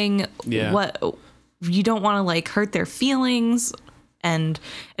something? Yeah. What, you don't want to hurt their feelings. And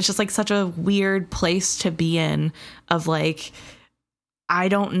it's just such a weird place to be in of I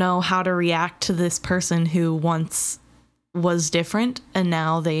don't know how to react to this person who once was different and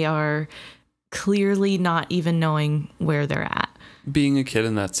now they are clearly not even knowing where they're at. Being a kid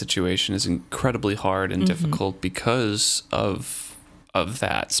in that situation is incredibly hard and difficult because of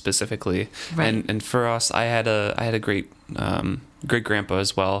that specifically. Right. And for us, I had a great great grandpa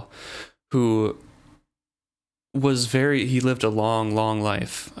as well, who was he lived a long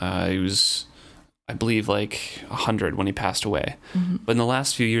life. He was, I believe, 100 when he passed away. Mm-hmm. But in the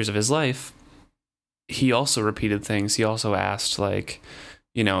last few years of his life, he also repeated things. He also asked,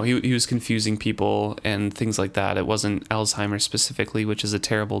 he was confusing people and things like that. It wasn't Alzheimer's specifically, which is a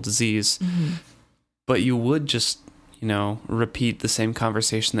terrible disease. Mm-hmm. But you would just, repeat the same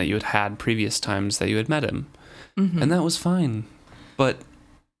conversation that you had had previous times that you had met him. Mm-hmm. And that was fine. But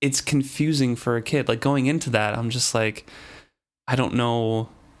it's confusing for a kid. Like, going into that, I'm just like, I don't know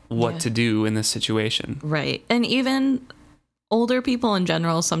what to do in this situation. Right. And even older people in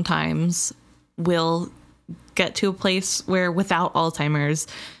general sometimes will get to a place where, without Alzheimer's,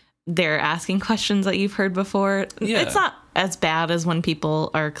 they're asking questions that you've heard before. Yeah. It's not as bad as when people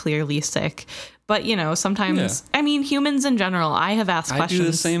are clearly sick. But, sometimes, I mean, humans in general, I have asked questions I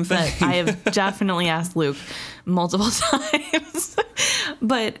do the same thing. that I have definitely asked Luke multiple times.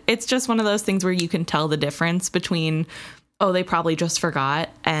 But it's just one of those things where you can tell the difference between, oh, they probably just forgot,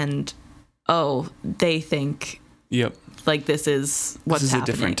 and, oh, they think, yep, like, this is what's happening. A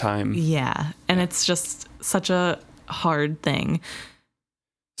different time. Yeah. And it's just such a hard thing.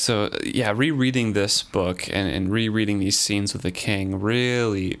 So, yeah, rereading this book and rereading these scenes with the king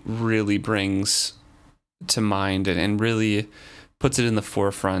really, really brings to mind and really puts it in the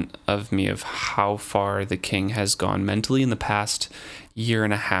forefront of me of how far the king has gone mentally in the past year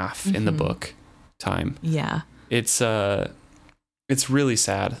and a half in the book time. Yeah. It's really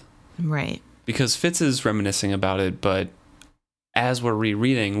sad. Right. Because Fitz is reminiscing about it, but as we're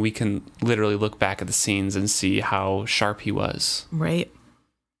rereading, we can literally look back at the scenes and see how sharp he was. Right.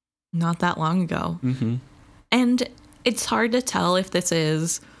 Not that long ago. Mm-hmm. And it's hard to tell if this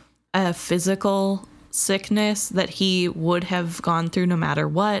is a physical sickness that he would have gone through no matter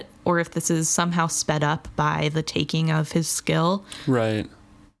what, or if this is somehow sped up by the taking of his skill. Right.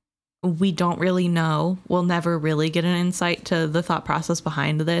 We don't really know. We'll never really get an insight to the thought process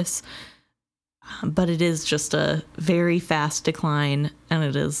behind this. But it is just a very fast decline, and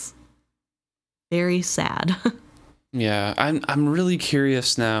it is very sad. Yeah, I'm really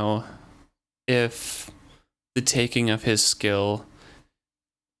curious now if the taking of his skill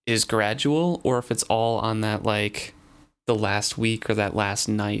is gradual or if it's all on that, like, the last week or that last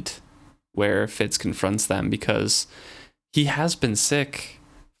night where Fitz confronts them, because he has been sick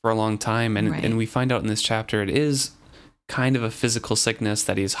for a long time, and we find out in this chapter it is kind of a physical sickness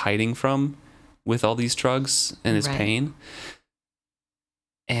that he's hiding from with all these drugs and his pain.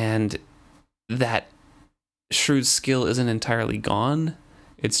 And that Shrewd's skill isn't entirely gone.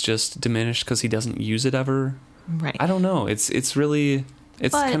 It's just diminished because he doesn't use it ever. Right. I don't know. It's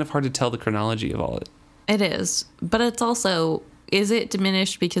kind of hard to tell the chronology of all it. It is. But it's also, is it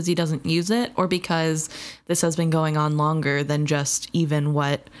diminished because he doesn't use it, or because this has been going on longer than just even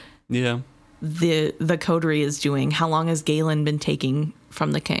what the coterie is doing? How long has Galen been taking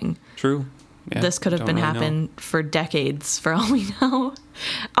from the king? True. Yeah, this could have been happening for decades, for all we know.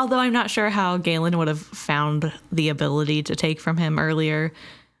 Although I'm not sure how Galen would have found the ability to take from him earlier.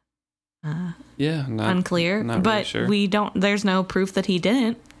 Unclear. Not but really sure. We don't. There's no proof that he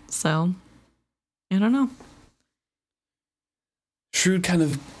didn't. So I don't know. Shrewd kind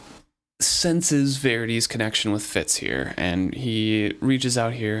of senses Verity's connection with Fitz here, and he reaches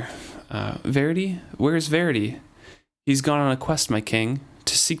out here. Verity? Where's Verity? He's gone on a quest, my king,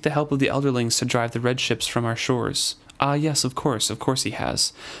 to seek the help of the Elderlings to drive the red ships from our shores. Ah, yes, of course he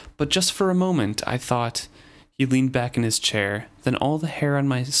has. But just for a moment, I thought... He leaned back in his chair, then all the hair on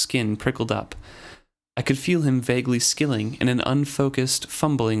my skin prickled up. I could feel him vaguely skilling in an unfocused,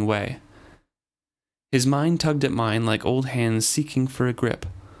 fumbling way. His mind tugged at mine like old hands seeking for a grip.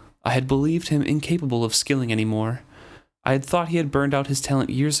 I had believed him incapable of skilling anymore. I had thought he had burned out his talent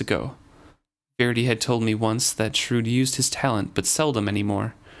years ago. Verity had told me once that Shrewd used his talent, but seldom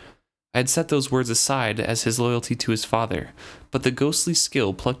anymore. I had set those words aside as his loyalty to his father, but the ghostly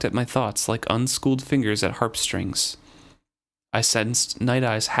skill plucked at my thoughts like unschooled fingers at harp strings. I sensed Night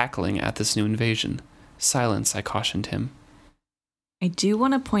Eyes hackling at this new invasion. Silence, I cautioned him. I do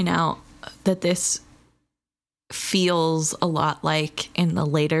want to point out that this feels a lot like in the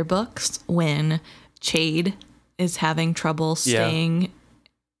later books when Chade is having trouble staying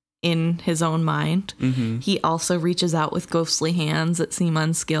in his own mind. Mm-hmm. He also reaches out with ghostly hands that seem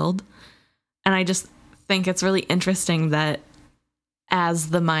unskilled. And I just think it's really interesting that as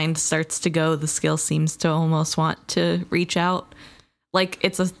the mind starts to go, the skill seems to almost want to reach out. Like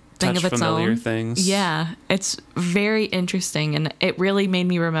it's a thing of its familiar own. Things. Yeah, it's very interesting. And it really made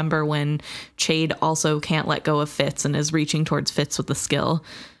me remember when Chade also can't let go of Fitz and is reaching towards Fitz with the skill.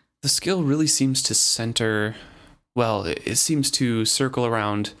 The skill really seems to center, well, it seems to circle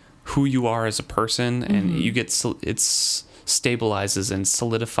around who you are as a person, and you get, it's stabilizes and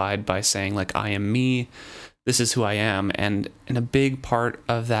solidified by saying like, I am me, this is who I am. And a big part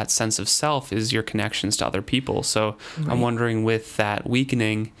of that sense of self is your connections to other people. So I'm wondering with that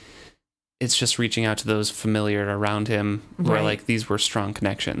weakening, it's just reaching out to those familiar around him where Right. like these were strong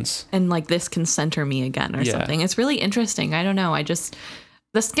connections. And like this can center me again or Yeah. something. It's really interesting. I don't know.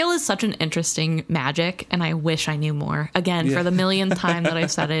 The skill is such an interesting magic, and I wish I knew more. Again, Yeah. for the millionth time that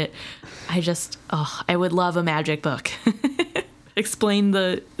I've said it, I would love a magic book. Explain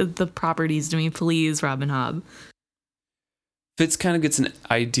the properties to me, please, Robin Hobb. Fitz kind of gets an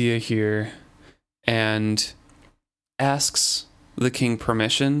idea here and asks the king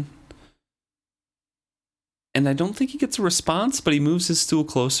permission. And I don't think he gets a response, but he moves his stool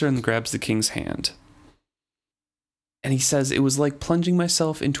closer and grabs the king's hand. And he says, "It was like plunging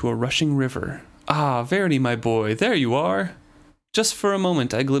myself into a rushing river. Ah, Verity, my boy, there you are." Just for a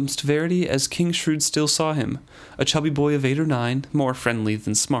moment I glimpsed Verity as King Shrewd still saw him, a chubby boy of 8 or 9, more friendly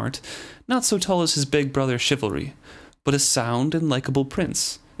than smart, not so tall as his big brother Chivalry, but a sound and likable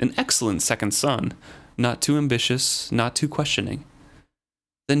prince, an excellent second son, not too ambitious, not too questioning.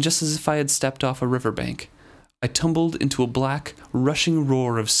 Then, just as if I had stepped off a riverbank, I tumbled into a black, rushing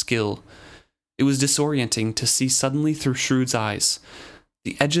roar of skill. It was disorienting to see suddenly through Shrewd's eyes.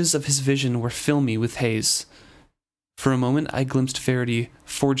 The edges of his vision were filmy with haze. For a moment I glimpsed Verity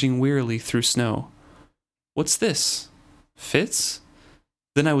forging wearily through snow. What's this? Fitz?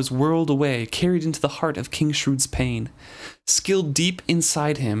 Then I was whirled away, carried into the heart of King Shrewd's pain. Skill deep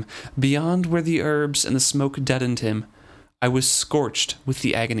inside him, beyond where the herbs and the smoke deadened him, I was scorched with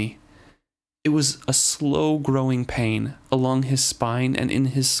the agony. It was a slow-growing pain along his spine and in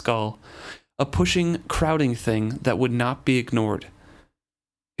his skull, a pushing, crowding thing that would not be ignored.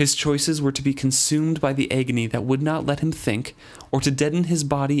 His choices were to be consumed by the agony that would not let him think, or to deaden his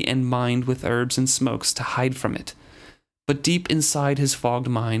body and mind with herbs and smokes to hide from it. But deep inside his fogged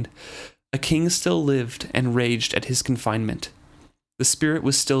mind, a king still lived and raged at his confinement. The spirit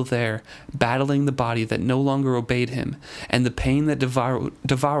was still there, battling the body that no longer obeyed him, and the pain that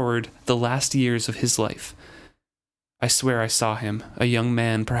devoured the last years of his life. I swear I saw him, a young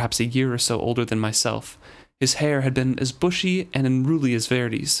man perhaps a year or so older than myself. His hair had been as bushy and unruly as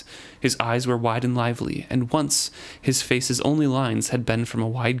Verity's. His eyes were wide and lively, and once his face's only lines had been from a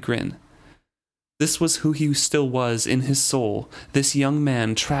wide grin. This was who he still was in his soul, this young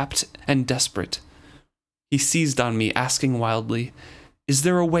man trapped and desperate. He seized on me, asking wildly, "Is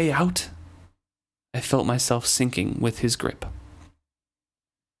there a way out?" I felt myself sinking with his grip.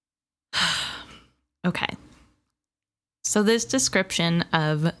 Okay. So this description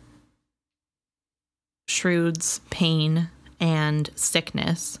of Shrewd's pain and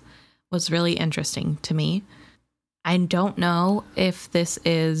sickness was really interesting to me. I don't know if this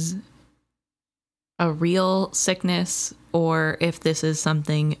is a real sickness or if this is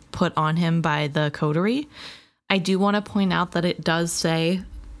something put on him by the coterie. I do want to point out that it does say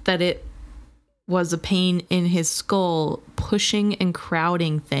that it was a pain in his skull, pushing and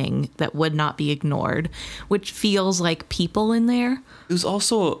crowding thing that would not be ignored, which feels like people in there. It was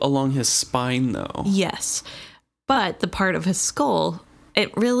also along his spine, though. Yes. But the part of his skull,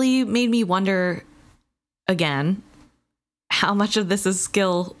 it really made me wonder, again, how much of this is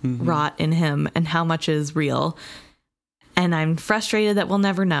skill wrought in him and how much is real. And I'm frustrated that we'll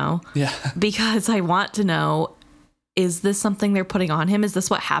never know. Yeah. Because I want to know, is this something they're putting on him? Is this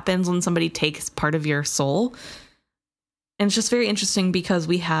what happens when somebody takes part of your soul? And it's just very interesting because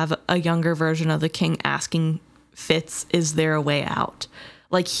we have a younger version of the king asking Fitz, is there a way out?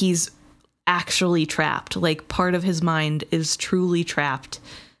 Like he's actually trapped. Like part of his mind is truly trapped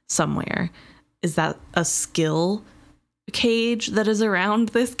somewhere. Is that a skill cage that is around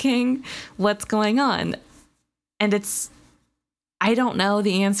this king? What's going on? And I don't know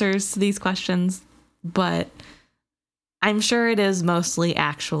the answers to these questions, but I'm sure it is mostly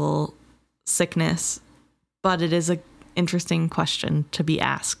actual sickness, but it is an interesting question to be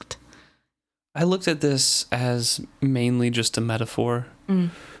asked. I looked at this as mainly just a metaphor.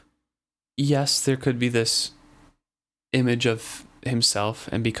 Yes, there could be this image of himself,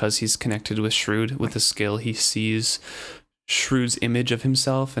 and because he's connected with Shrewd, with the skill, he sees Shrewd's image of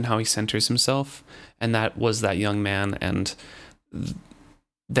himself and how he centers himself, and that was that young man, and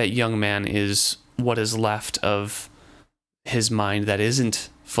that young man is what is left of his mind that isn't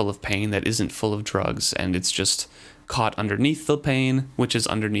full of pain, that isn't full of drugs, and it's just caught underneath the pain, which is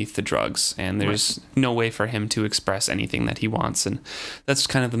underneath the drugs, and there's no way for him to express anything that he wants. And that's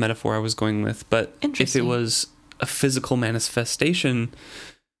kind of the metaphor I was going with. But if it was a physical manifestation,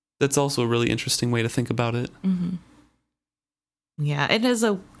 that's also a really interesting way to think about it. Mm-hmm. Yeah,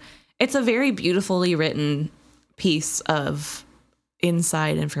 it's a very beautifully written piece of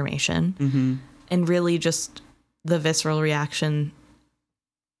inside information, and really just the visceral reaction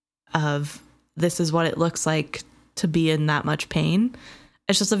of this is what it looks like to be in that much pain.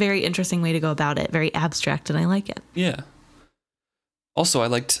 It's just a very interesting way to go about it. Very abstract, and I like it. Yeah. Also, I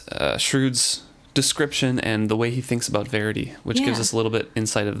liked Shrewd's description and the way he thinks about Verity, which gives us a little bit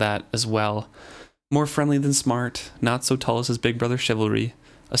insight of that as well. More friendly than smart, not so tall as his big brother Chivalry,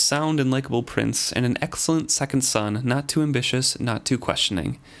 a sound and likable prince, and an excellent second son, not too ambitious, not too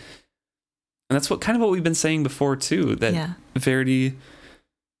questioning. And that's what we've been saying before too, that Verity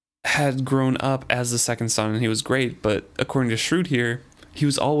had grown up as the second son and he was great, but according to Shrewd here, he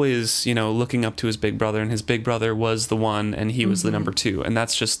was always, looking up to his big brother, and his big brother was the one and he was the number two. And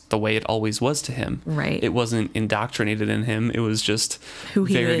that's just the way it always was to him. Right. It wasn't indoctrinated in him. It was just who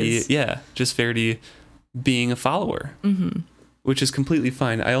he is. Yeah. Just Verity being a follower, which is completely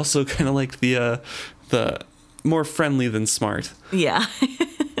fine. I also kind of liked the more friendly than smart. Yeah.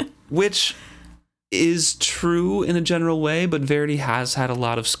 Which is true in a general way, but Verity has had a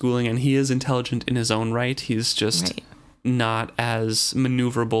lot of schooling and he is intelligent in his own right. He's just not as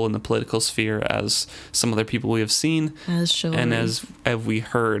maneuverable in the political sphere as some other people we have seen. As Chivalry. And as we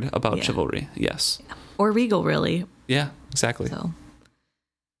heard about Chivalry. Yes. Yeah. Or Regal, really. Yeah, exactly. So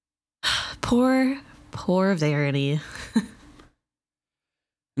poor Verity.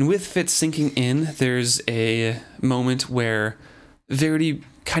 And with Fitz sinking in, there's a moment where Verity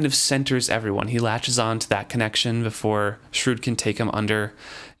kind of centers everyone. He latches on to that connection before Shrewd can take him under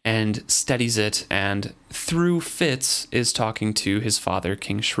and steadies it, and through Fitz is talking to his father,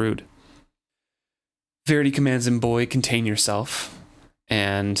 King Shrewd. Verity commands him, "Boy, contain yourself,"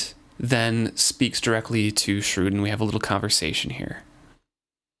 and then speaks directly to Shrewd, and we have a little conversation here.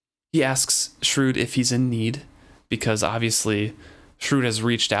 He asks Shrewd if he's in need, because obviously Shrewd has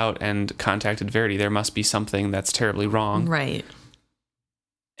reached out and contacted Verity. There must be something that's terribly wrong. Right.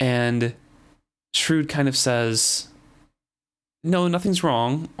 And Shrewd kind of says, "No, nothing's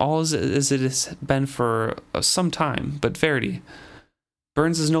wrong. All as it has been for some time. But Verity,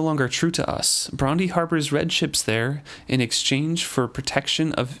 Burns is no longer true to us. Brondy harbors red ships there in exchange for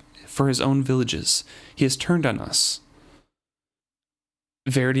protection for his own villages. He has turned on us."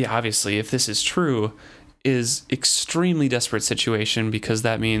 Verity, obviously, if this is true, is extremely desperate situation, because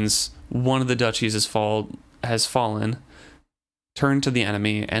that means one of the duchies has fallen, turned to the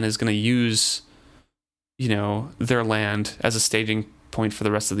enemy, and is going to use their land as a staging point for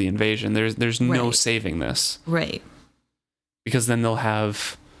the rest of the invasion. There's no saving this. Right. Because then they'll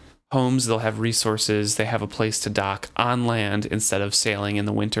have homes, they'll have resources, they have a place to dock on land instead of sailing in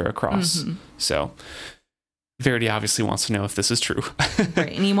the winter across. So Verity obviously wants to know if this is true.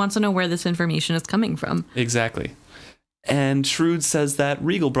 Right. And he wants to know where this information is coming from. Exactly. And Shrewd says that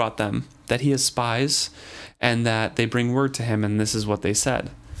Regal brought them, that he has spies, and that they bring word to him, and this is what they said.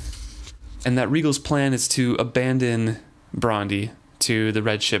 And that Regal's plan is to abandon Brondy to the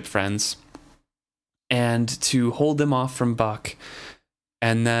Red Ship friends and to hold them off from Buck.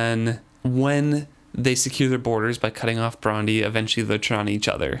 And then when they secure their borders by cutting off Brondy, eventually they'll turn on each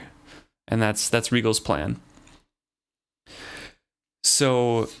other. And that's Regal's plan.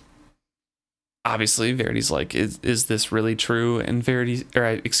 So obviously Verity's like, is this really true? And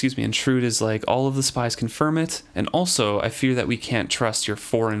and Shrewd is like, all of the spies confirm it, and also I fear that we can't trust your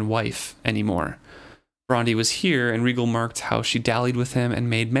foreign wife anymore. Brondy was here, and Regal marked how she dallied with him and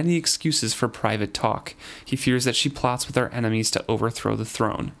made many excuses for private talk. He fears that she plots with our enemies to overthrow the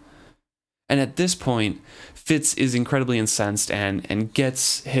throne. And at this point, Fitz is incredibly incensed and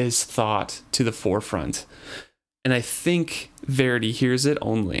gets his thought to the forefront. And I think Verity hears it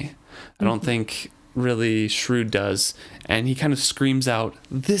only. I don't think really Shrewd does. And he kind of screams out,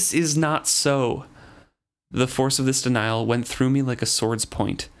 "This is not so." The force of this denial went through me like a sword's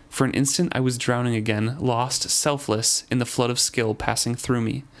point. For an instant I was drowning again, lost, selfless, in the flood of skill passing through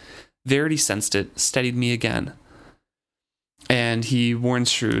me. Verity sensed it, steadied me again. And he warns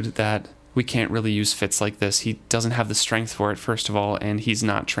Shrewd that we can't really use Fitz like this. He doesn't have the strength for it, first of all, and he's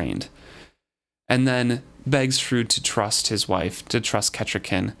not trained. And then begs Shrewd to trust his wife, to trust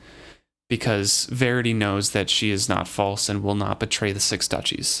Kettrikin, because Verity knows that she is not false and will not betray the Six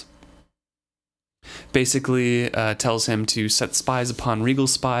Duchies. Basically tells him to set spies upon Regal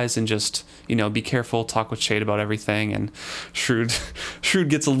spies and just, be careful, talk with Shade about everything. And Shrewd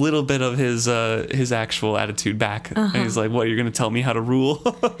gets a little bit of his actual attitude back. And he's like, "What, you're going to tell me how to rule?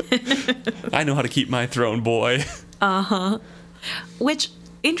 I know how to keep my throne, boy." Which,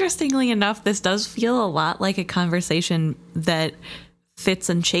 interestingly enough, this does feel a lot like a conversation that Fitz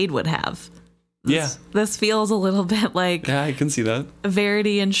and Shade would have. This feels a little bit like... Yeah, I can see that.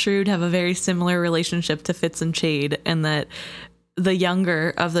 Verity and Shrewd have a very similar relationship to Fitz and Shade, and that the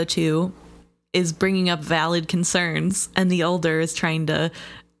younger of the two is bringing up valid concerns, and the older is trying to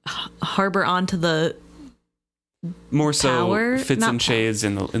harbor onto the More so power, Fitz not and Shades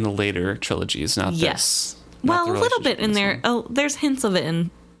in the later trilogies, not yes. this. Not Well, the a little bit relationship in this there. one. Oh, there's hints of it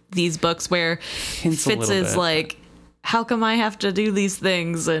in these books where Hints a Fitz little is bit. like, how come I have to do these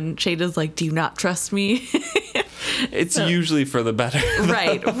things? And Shade is like, do you not trust me? It's usually for the better.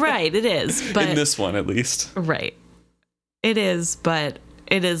 right, it is. But in this one, at least. right. It is, but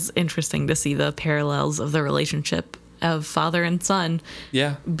it is interesting to see the parallels of the relationship of father and son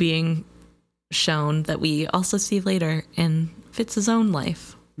Yeah. being shown that we also see later in Fitz's own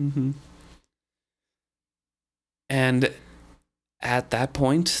life. Mm-hmm. And at that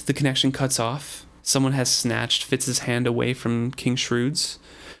point, the connection cuts off. Someone has snatched Fitz's hand away from King Shrewd's,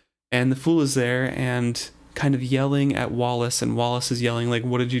 and the fool is there and kind of yelling at Wallace, and Wallace is yelling like,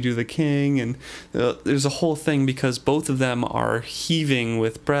 what did you do to the king? And there's a whole thing because both of them are heaving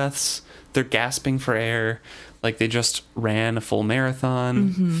with breaths. They're gasping for air like they just ran a full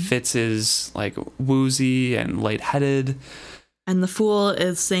marathon. Fitz is like woozy and lightheaded. And the fool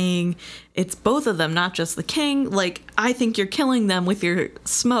is saying, it's both of them, not just the king. Like, I think you're killing them with your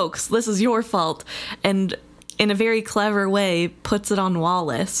smokes. This is your fault. And in a very clever way, puts it on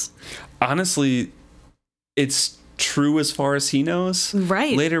Wallace. Honestly, it's true as far as he knows.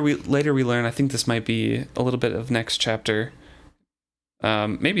 Right. Later we learn, I think this might be a little bit of next chapter.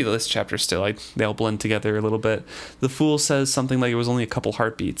 Maybe this chapter still. They all blend together a little bit. The fool says something like it was only a couple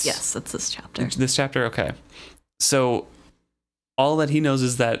heartbeats. Yes, that's this chapter. This chapter? Okay. So all that he knows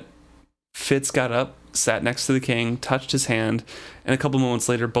is that Fitz got up, sat next to the king, touched his hand, and a couple moments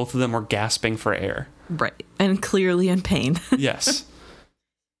later, both of them were gasping for air. Right. And clearly in pain. Yes.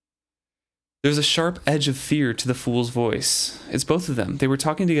 There's a sharp edge of fear to the fool's voice. It's both of them. They were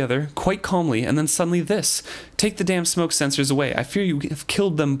talking together, quite calmly, and then suddenly this. Take the damn smoke sensors away. I fear you have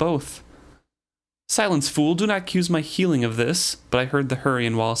killed them both. Silence, fool. Do not accuse my healing of this. But I heard the hurry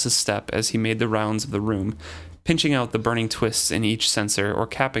in Wallace's step as he made the rounds of the room, pinching out the burning twists in each sensor or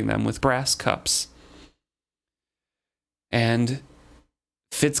capping them with brass cups. And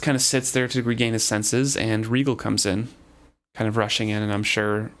Fitz kind of sits there to regain his senses, and Regal comes in, kind of rushing in, and I'm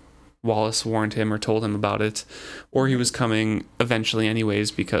sure Wallace warned him or told him about it, or he was coming eventually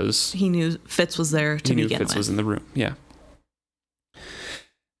anyways because He knew Fitz was there to begin with. Fitz was in the room. Yeah.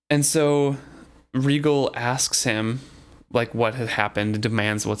 And so Regal asks him like what had happened,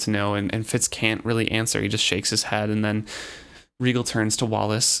 demands what to know, and Fitz can't really answer. He just shakes his head, and then Regal turns to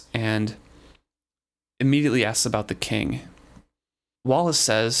Wallace and immediately asks about the king. Wallace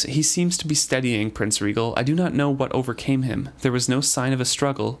says, he seems to be steadying, Prince Regal. I do not know what overcame him. There was no sign of a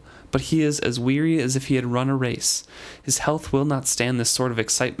struggle, but he is as weary as if he had run a race. His health will not stand this sort of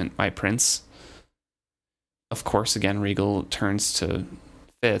excitement, my prince. Of course, again, Regal turns to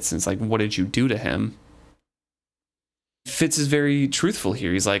Fitz and it's like, what did you do to him? Fitz is very truthful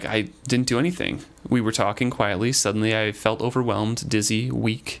here. He's like, I didn't do anything. We were talking quietly. Suddenly I felt overwhelmed, dizzy,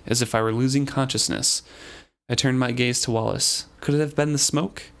 weak, as if I were losing consciousness. I turned my gaze to Wallace. Could it have been the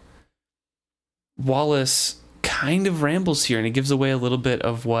smoke? Wallace kind of rambles here, and he gives away a little bit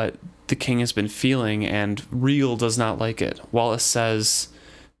of what the king has been feeling, and Regal does not like it. Wallace says,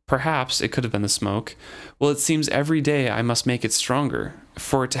 perhaps it could have been the smoke. Well, it seems every day I must make it stronger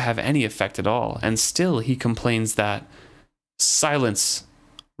for it to have any effect at all, and still he complains that... Silence!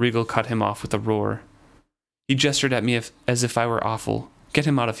 Regal cut him off with a roar. He gestured at me as if I were awful. Get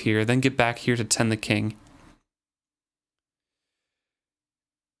him out of here, then get back here to tend the king.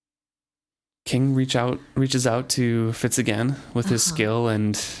 King reaches out to Fitz again with his skill,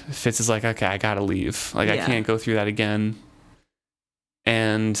 and Fitz is like, okay, I gotta leave. Like, I can't go through that again.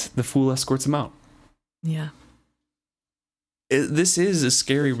 And the fool escorts him out. Yeah. This is a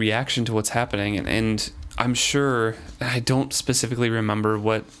scary reaction to what's happening, and I'm sure, I don't specifically remember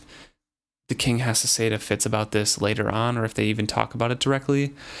what the king has to say to Fitz about this later on, or if they even talk about it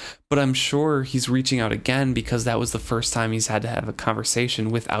directly, but I'm sure he's reaching out again because that was the first time he's had to have a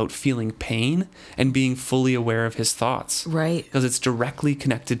conversation without feeling pain and being fully aware of his thoughts. Right. Because it's directly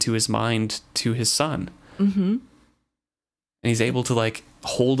connected to his mind, to his son. Mm-hmm. And he's able to like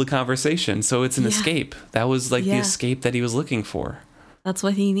hold a conversation, so it's an escape. That was like the escape that he was looking for. That's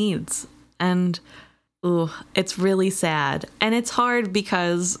what he needs. And it's really sad. And it's hard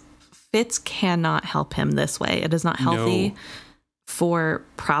because Fitz cannot help him this way. It is not healthy for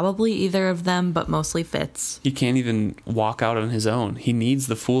probably either of them, but mostly Fitz. He can't even walk out on his own. He needs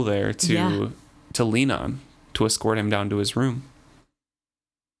the fool there to lean on, to escort him down to his room.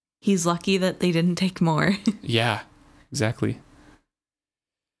 He's lucky that they didn't take more. Yeah, exactly.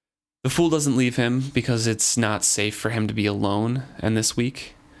 The fool doesn't leave him because it's not safe for him to be alone and this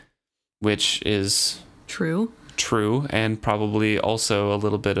week, which is True. true, and probably also a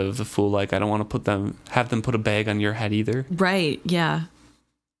little bit of the fool, like, I don't want to have them put a bag on your head either. Right, yeah.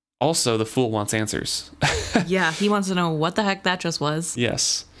 Also, the fool wants answers. Yeah, he wants to know what the heck that just was.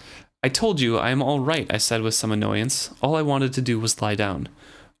 Yes. I told you I am all right, I said with some annoyance. All I wanted to do was lie down.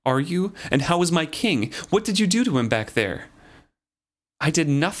 Are you? And how is my king? What did you do to him back there? I did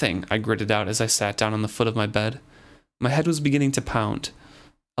nothing, I gritted out as I sat down on the foot of my bed. My head was beginning to pound.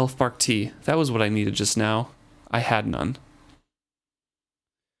 Elfbark tea, that was what I needed just now. I had none.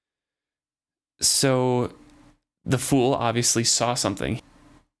 So, the fool obviously saw something.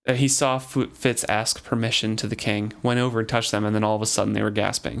 He saw Fitz ask permission to the king, went over and touched them, and then all of a sudden they were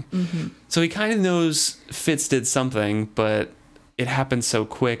gasping. Mm-hmm. So he kind of knows Fitz did something, but it happened so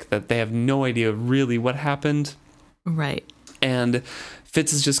quick that they have no idea really what happened. Right. And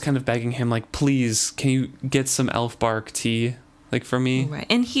Fitz is just kind of begging him, like, please, can you get some Elfbark tea, like, for me? Right.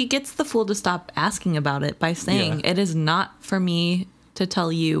 And he gets the fool to stop asking about it by saying, it is not for me to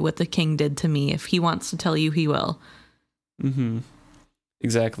tell you what the king did to me. If he wants to tell you, he will. Mm-hmm.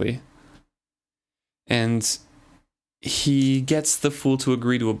 Exactly. And he gets the fool to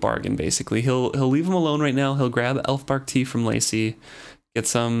agree to a bargain, basically. He'll leave him alone right now. He'll grab Elfbark tea from Lacey, get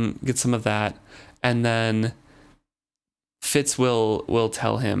some of that, and then Fitz will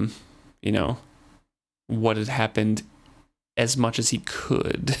tell him, you know, what had happened as much as he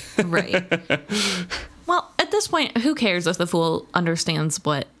could. Right. Well, at this point, who cares if the fool understands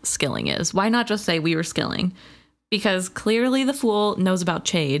what skilling is? Why not just say we were skilling? Because clearly the fool knows about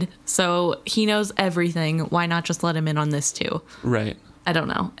Chade, so he knows everything. Why not just let him in on this too? Right. I don't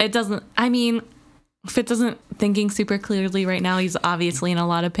know. It doesn't, I mean, Fitz isn't thinking super clearly right now. He's obviously in a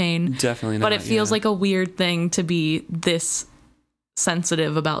lot of pain. Definitely not. But it feels like a weird thing to be this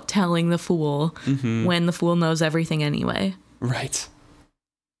sensitive about telling the fool when the fool knows everything anyway. Right.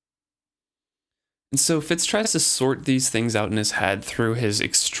 And so Fitz tries to sort these things out in his head through his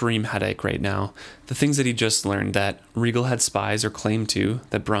extreme headache right now. The things that he just learned, that Regal had spies or claimed to,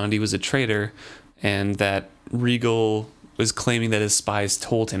 that Bronte was a traitor, and that Regal was claiming that his spies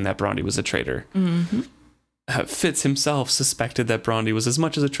told him that Bronte was a traitor. Mm-hmm. Fitz himself suspected that Bronte was as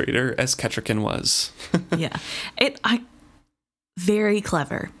much as a traitor as Kettricken was. Yeah. Very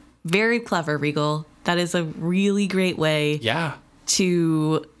clever. Very clever, Regal. That is a really great way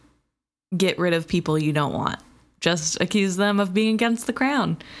to get rid of people you don't want. Just accuse them of being against the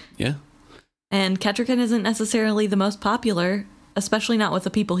crown. Yeah. And Kettricken isn't necessarily the most popular, especially not with the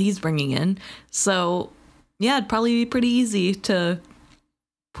people he's bringing in. So, yeah, it'd probably be pretty easy to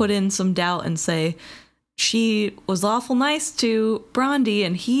put in some doubt and say, she was awful nice to Bronte,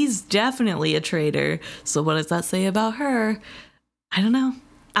 and he's definitely a traitor. So what does that say about her? I don't know.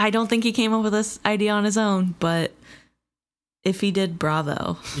 I don't think he came up with this idea on his own, but if he did,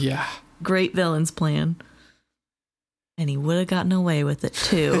 bravo. Yeah. Great villain's plan. And he would have gotten away with it,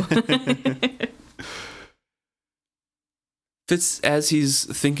 too. Fitz, as he's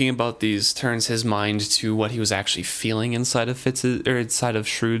thinking about these, turns his mind to what he was actually feeling inside of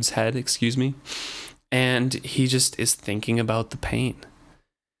Shrewd's head, excuse me. And he just is thinking about the pain.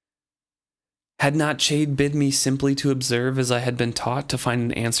 Had not Chade bid me simply to observe as I had been taught to find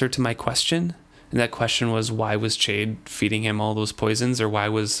an answer to my question? And that question was, why was Chade feeding him all those poisons, or why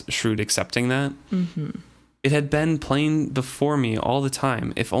was Shrewd accepting that? Mm-hmm. It had been plain before me all the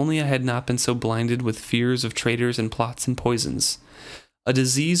time, if only I had not been so blinded with fears of traitors and plots and poisons. A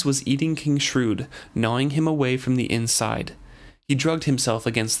disease was eating King Shrewd, gnawing him away from the inside. He drugged himself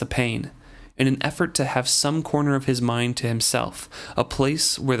against the pain, in an effort to have some corner of his mind to himself, a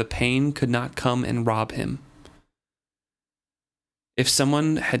place where the pain could not come and rob him. If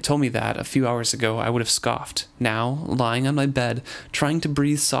someone had told me that a few hours ago, I would have scoffed. Now, lying on my bed, trying to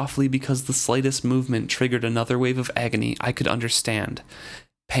breathe softly because the slightest movement triggered another wave of agony, I could understand.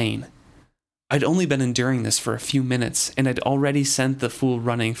 Pain. I'd only been enduring this for a few minutes, and I'd already sent the fool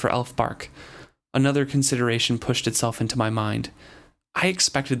running for Elfbark. Another consideration pushed itself into my mind. I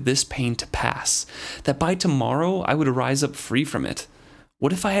expected this pain to pass, that by tomorrow I would rise up free from it.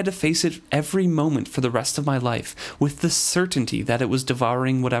 What if I had to face it every moment for the rest of my life, with the certainty that it was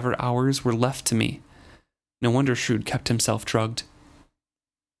devouring whatever hours were left to me? No wonder Shrewd kept himself drugged.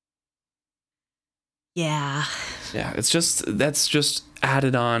 Yeah. Yeah, that's just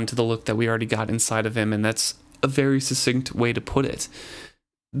added on to the look that we already got inside of him, and that's a very succinct way to put it.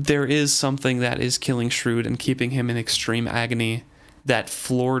 There is something that is killing Shrewd and keeping him in extreme agony that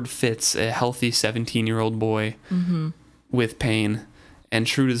floored Fitz, a healthy 17-year-old boy, with pain. And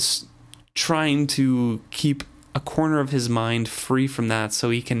Shrewd is trying to keep a corner of his mind free from that so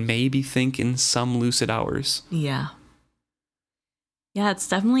he can maybe think in some lucid hours. Yeah. Yeah, it's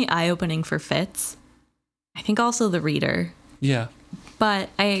definitely eye-opening for Fitz. I think also the reader. Yeah. But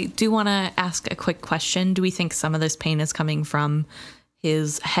I do want to ask a quick question. Do we think some of this pain is coming from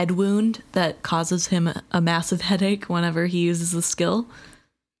his head wound that causes him a massive headache whenever he uses the skill?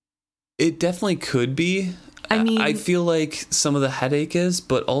 It definitely could be. I mean, I feel like some of the headache is,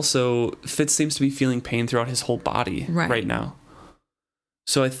 but also Fitz seems to be feeling pain throughout his whole body right now.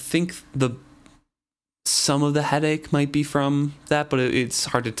 So I think some of the headache might be from that, but it's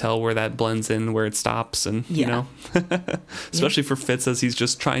hard to tell where that blends in, where it stops, and you know, especially for Fitz as he's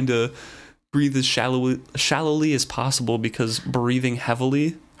just trying to breathe as shallowly as possible because breathing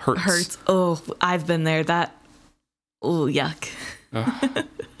heavily hurts. Oh, I've been there. Yuck.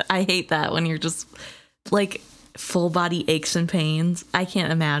 I hate that when you're just like full body aches and pains. I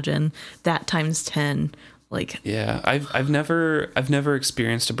can't imagine that times 10. Like, yeah, I've never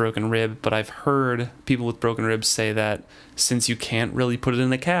experienced a broken rib, but I've heard people with broken ribs say that since you can't really put it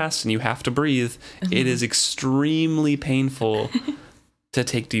in a cast and you have to breathe, it is extremely painful to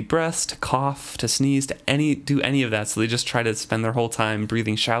take deep breaths, to cough, to sneeze, to do any of that. So they just try to spend their whole time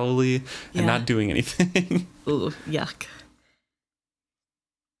breathing shallowly and not doing anything. Ooh, yuck.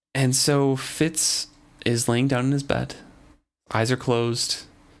 And so Fitz is laying down in his bed. Eyes are closed.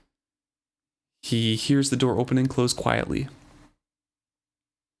 He hears the door open and close quietly.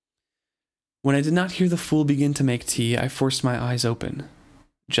 When I did not hear the fool begin to make tea, I forced my eyes open.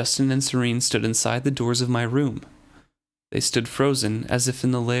 Justin and Serene stood inside the doors of my room. They stood frozen, as if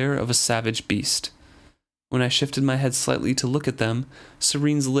in the lair of a savage beast. When I shifted my head slightly to look at them,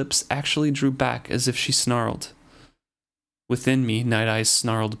 Serene's lips actually drew back as if she snarled. Within me, Night Eyes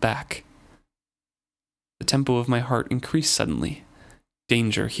snarled back. The tempo of my heart increased suddenly.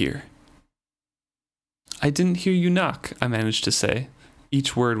 Danger here. I didn't hear you knock, I managed to say.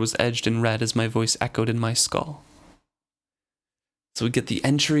 Each word was edged in red as my voice echoed in my skull. So we get the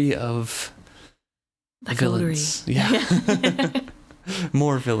entry of the villains. Yeah.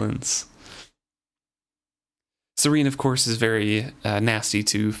 More villains. Serene, of course, is very nasty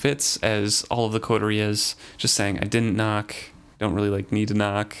to Fitz, as all of the coterie is, just saying, I didn't knock, don't really need to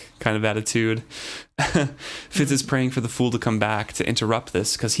knock kind of attitude. Fitz is praying for the fool to come back to interrupt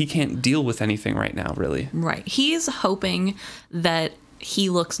this because he can't deal with anything right now, really. Right. He's hoping that he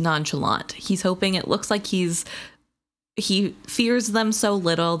looks nonchalant. He's hoping it looks like he fears them so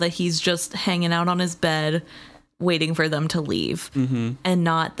little that he's just hanging out on his bed waiting for them to leave, and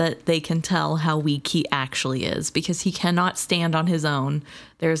not that they can tell how weak he actually is, because he cannot stand on his own.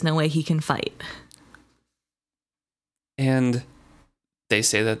 There's no way he can fight. And they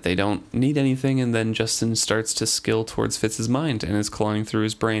say that they don't need anything, and then Justin starts to skill towards Fitz's mind and is clawing through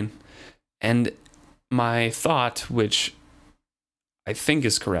his brain. And my thought, which I think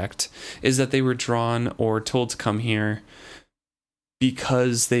is correct, is that they were drawn or told to come here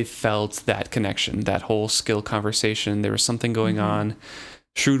because they felt that connection, that whole skill conversation. There was something going on.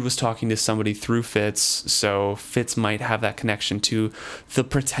 Shrewd was talking to somebody through Fitz, so Fitz might have that connection to the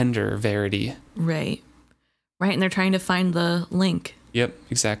pretender Verity. Right. Right, and they're trying to find the link. Yep,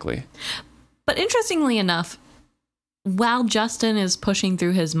 exactly. But interestingly enough, while Justin is pushing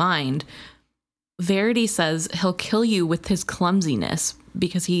through his mind, Verity says he'll kill you with his clumsiness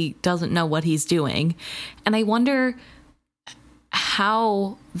because he doesn't know what he's doing. And I wonder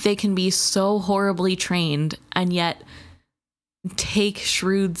how they can be so horribly trained and yet take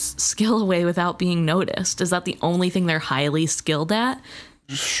Shrewd's skill away without being noticed. Is that the only thing they're highly skilled at?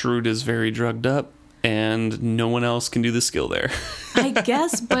 Shrewd is very drugged up, and no one else can do the skill there. I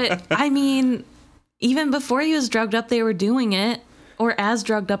guess, but I mean, even before he was drugged up, they were doing it, or as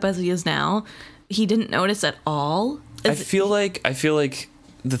drugged up as he is now. He didn't notice at all. I feel like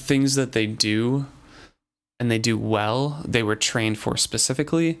the things that they do, and they do well, they were trained for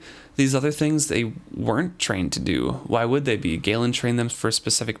specifically. These other things they weren't trained to do. Why would they be? Galen trained them for a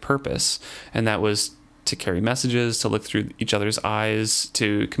specific purpose, and that was to carry messages, to look through each other's eyes,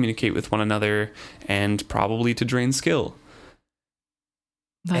 to communicate with one another, and probably to drain skill.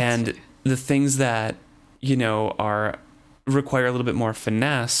 And the things that, require a little bit more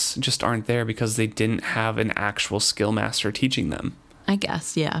finesse just aren't there because they didn't have an actual skill master teaching them. I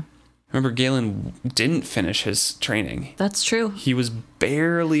guess, yeah. Remember, Galen didn't finish his training. That's true. He was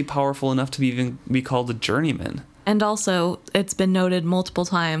barely powerful enough to even be called a journeyman. And also, it's been noted multiple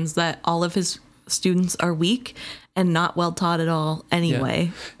times that all of his students are weak and not well taught at all anyway.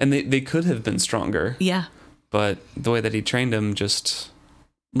 Yeah. And they could have been stronger. Yeah. But the way that he trained them just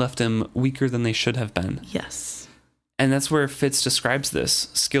left him weaker than they should have been. Yes. And that's where Fitz describes this.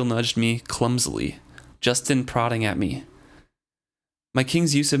 Skill nudged me clumsily, Justin prodding at me. My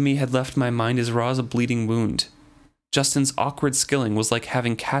king's use of me had left my mind as raw as a bleeding wound. Justin's awkward skilling was like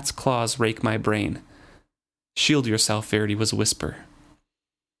having cat's claws rake my brain. Shield yourself, Verity was a whisper.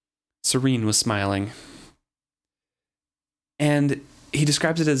 Serene was smiling. And he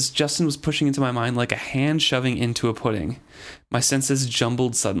describes it as Justin was pushing into my mind like a hand shoving into a pudding. My senses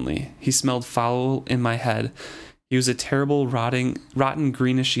jumbled suddenly. He smelled foul in my head. He was a terrible, rotten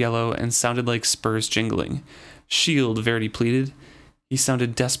greenish yellow and sounded like spurs jingling. Shield, Verity pleaded. He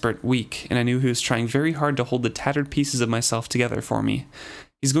sounded desperate, weak, and I knew he was trying very hard to hold the tattered pieces of myself together for me.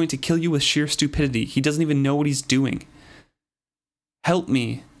 He's going to kill you with sheer stupidity. He doesn't even know what he's doing. Help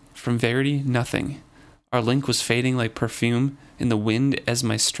me. From Verity, nothing. Our link was fading like perfume in the wind as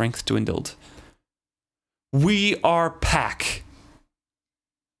my strength dwindled. We are Pack.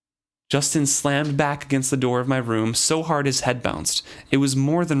 Justin slammed back against the door of my room so hard his head bounced. It was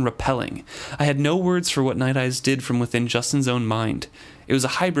more than repelling. I had no words for what Night Eyes did from within Justin's own mind. It was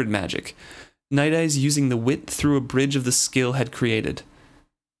a hybrid magic. Night Eyes using the wit through a bridge of the skill had created.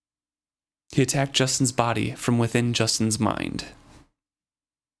 He attacked Justin's body from within Justin's mind.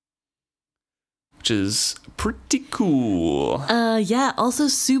 Which is pretty cool. Yeah, also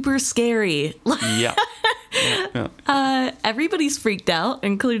super scary. Yeah. Everybody's freaked out,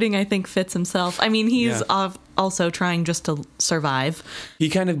 including, I think, Fitz himself. I mean, he's also trying just to survive. He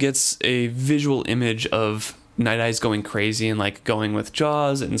kind of gets a visual image of Night Eyes going crazy and like going with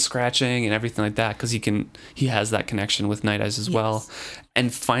jaws and scratching and everything like that, because he has that connection with Night Eyes as well,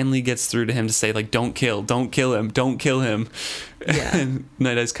 and finally gets through to him to say like, don't kill him. Yeah. And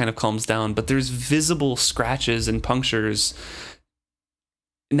Night Eyes kind of calms down, but there's visible scratches and punctures,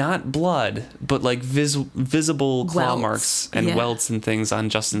 not blood, but like visible claw marks and welts and things on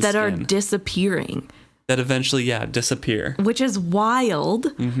Justin's that skin are disappearing, that eventually disappear, which is wild.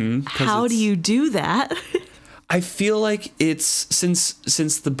 How do you do that? I feel like it's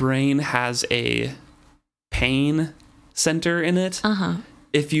since the brain has a pain center in it.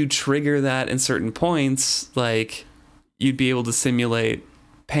 If you trigger that in certain points, like you'd be able to simulate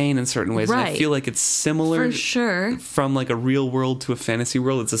pain in certain ways. Right. And I feel like it's similar For sure. from like a real world to a fantasy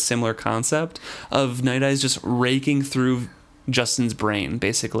world. It's a similar concept of Night Eyes just raking through Justin's brain,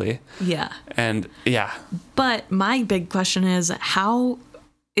 basically. Yeah. And yeah. But my big question is, how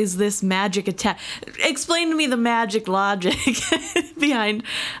is this magic attack? Explain to me the magic logic behind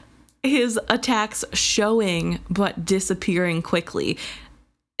his attacks showing but disappearing quickly.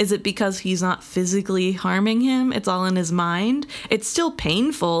 Is it because he's not physically harming him? It's all in his mind. It's still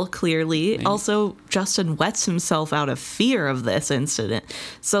painful, clearly. Maybe. Also, Justin wets himself out of fear of this incident.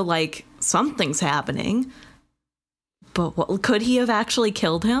 So, like, something's happening. But could he have actually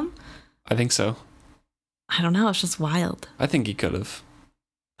killed him? I think so. I don't know. It's just wild. I think he could have.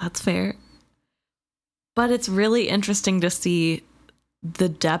 That's fair. But it's really interesting to see the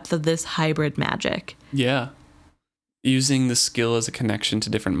depth of this hybrid magic. Yeah. Using the skill as a connection to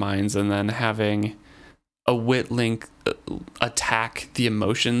different minds, and then having a wit link attack the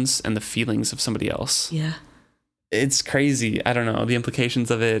emotions and the feelings of somebody else. Yeah. It's crazy. I don't know. The implications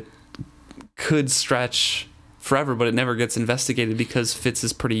of it could stretch forever, but it never gets investigated because Fitz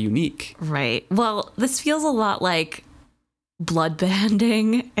is pretty unique. Right. Well, this feels a lot like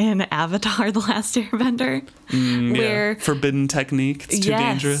bloodbanding in Avatar: The Last Airbender, where forbidden technique. It's too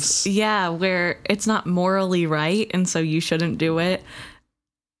dangerous. Yeah, where it's not morally right, and so you shouldn't do it.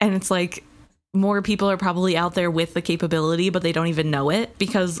 And it's like more people are probably out there with the capability, but they don't even know it,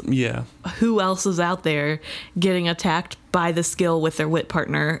 because who else is out there getting attacked by the skill with their wit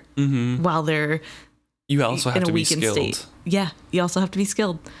partner while they're you also have in to a be weakened skilled. state? Yeah, you also have to be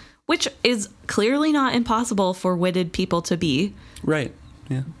skilled. Which is clearly not impossible for witted people to be. Right.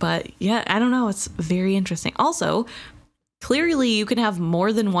 Yeah. But yeah, I don't know. It's very interesting. Also, clearly you can have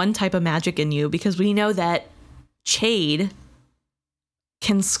more than one type of magic in you, because we know that Chade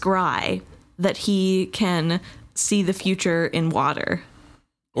can scry, that he can see the future in water.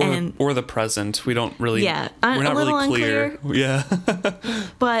 Or the present. We don't really. Yeah. We're not really clear. Yeah.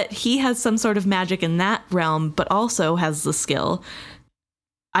 But he has some sort of magic in that realm, but also has the skill.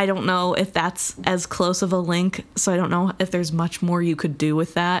 I don't know if that's as close of a link, so I don't know if there's much more you could do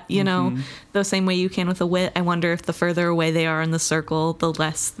with that, you know, the same way you can with a wit. I wonder if the further away they are in the circle, the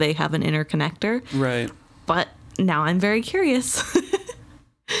less they have an interconnector. Right. But now I'm very curious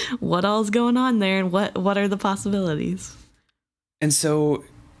what all's going on there, and what are the possibilities. And so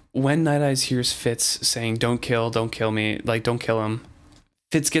when Night Eyes hears Fitz saying, don't kill me, like, don't kill him,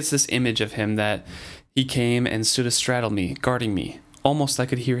 Fitz gets this image of him that he came and stood astraddle me, guarding me. Almost I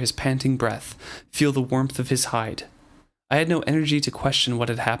could hear his panting breath, feel the warmth of his hide. I had no energy to question what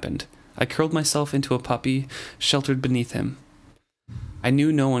had happened. I curled myself into a puppy, sheltered beneath him. I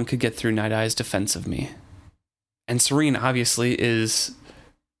knew no one could get through Night Eye's defense of me. And Serene, obviously, is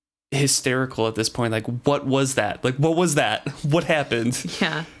hysterical at this point. Like, what was that? Like, what was that? What happened?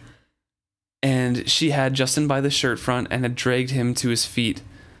 Yeah. And she had Justin by the shirt front and had dragged him to his feet.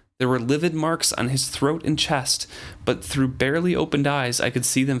 There were livid marks on his throat and chest, but through barely opened eyes, I could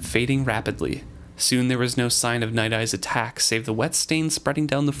see them fading rapidly. Soon there was no sign of Night Eye's attack, save the wet stain spreading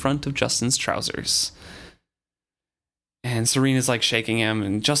down the front of Justin's trousers. And Serena's like shaking him,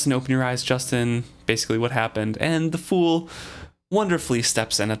 and Justin, open your eyes, Justin. Basically what happened. And the fool wonderfully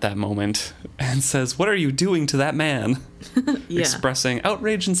steps in at that moment and says, what are you doing to that man? Yeah. Expressing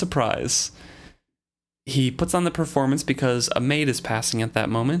outrage and surprise. He puts on the performance because a maid is passing at that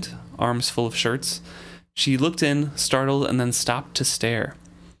moment, arms full of shirts. She looked in, startled, and then stopped to stare.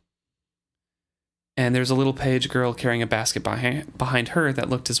 And there's a little page girl carrying a basket behind her that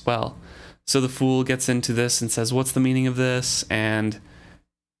looked as well. So the fool gets into this and says, what's the meaning of this? And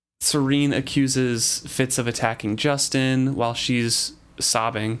Serene accuses Fitz of attacking Justin while she's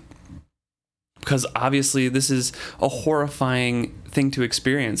sobbing. Because obviously this is a horrifying thing to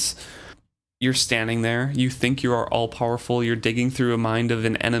experience. You're standing there, you think you are all powerful, you're digging through a mind of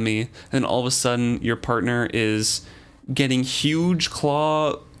an enemy, and all of a sudden your partner is getting huge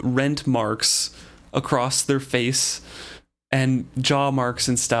claw rent marks across their face and jaw marks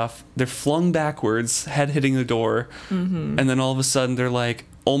and stuff. They're flung backwards, head hitting the door, and then all of a sudden they're like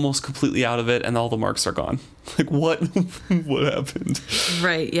almost completely out of it and all the marks are gone. Like, what? What happened?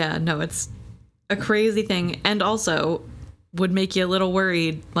 Right, yeah, no, it's a crazy thing. And also would make you a little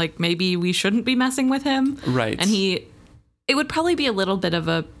worried, like maybe we shouldn't be messing with him. Right. And it would probably be a little bit of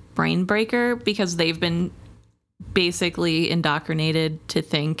a brain breaker because they've been basically indoctrinated to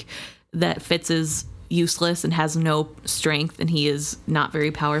think that Fitz is useless and has no strength and he is not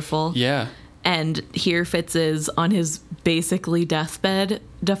very powerful. Yeah. And here Fitz is on his basically deathbed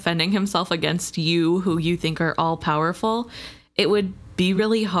defending himself against you who you think are all powerful. It would be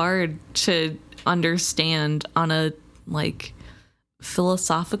really hard to understand on a like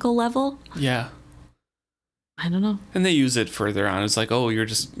philosophical level. Yeah. I don't know. And they use it further on. It's like, oh, you're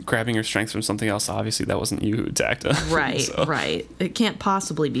just grabbing your strength from something else. Obviously, that wasn't you who attacked him. Right, So right. It can't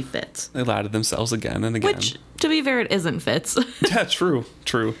possibly be Fitz. they lied to themselves again and again. Which, to be fair, it isn't Fitz. Yeah, true.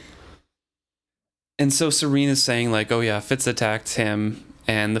 And so Serene is saying, like, oh yeah, Fitz attacked him,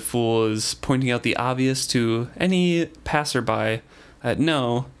 and the fool is pointing out the obvious to any passerby that,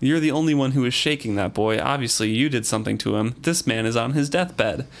 no, you're the only one who is shaking that boy. Obviously, you did something to him. This man is on his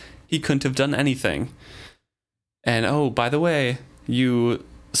deathbed. He couldn't have done anything. And, oh, by the way, you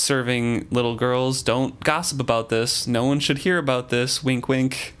serving little girls, don't gossip about this. No one should hear about this. Wink,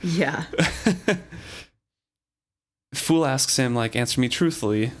 wink. Yeah. Fool asks him, like, answer me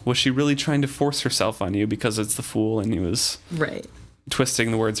truthfully. Was she really trying to force herself on you because it's the fool and he was Right.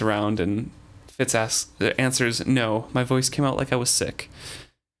 twisting the words around? And Fitz answers, no, my voice came out like I was sick.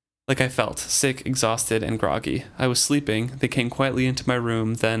 Like I felt sick, exhausted, and groggy. I was sleeping. They came quietly into my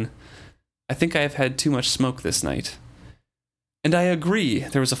room. Then, I think I have had too much smoke this night. And I agree,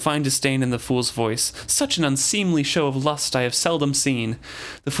 there was a fine disdain in the fool's voice. Such an unseemly show of lust I have seldom seen.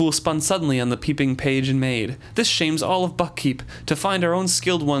 The fool spun suddenly on the peeping page and maid. This shames all of Buckkeep, to find our own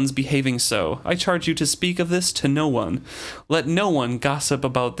skilled ones behaving so. I charge you to speak of this to no one. Let no gossip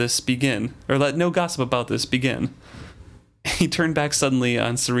about this begin. He turned back suddenly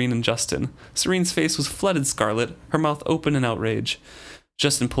on Serene and Justin. Serene's face was flooded scarlet, her mouth open in outrage.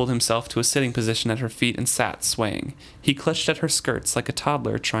 Justin pulled himself to a sitting position at her feet and sat, swaying. He clutched at her skirts like a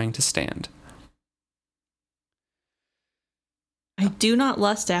toddler trying to stand. I do not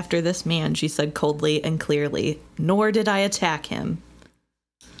lust after this man, she said coldly and clearly, nor did I attack him.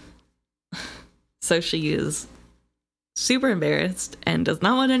 So she is super embarrassed and does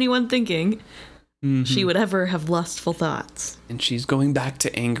not want anyone thinking she would ever have lustful thoughts. And she's going back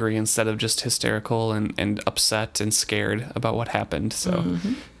to angry instead of just hysterical and upset and scared about what happened. So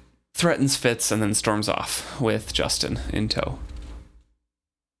threatens Fitz and then storms off with Justin in tow.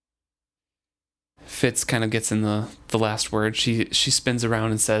 Fitz kind of gets in the last word. She spins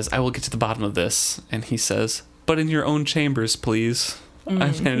around and says, I will get to the bottom of this. And he says, but in your own chambers, please.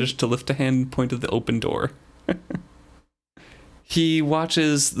 I managed to lift a hand and point at the open door. He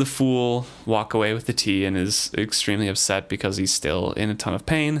watches the fool walk away with the tea and is extremely upset because he's still in a ton of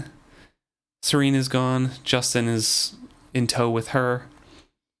pain. Serene is gone. Justin is in tow with her.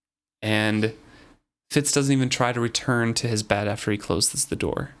 And Fitz doesn't even try to return to his bed after he closes the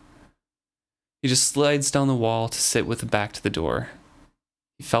door. He just slides down the wall to sit with the back to the door.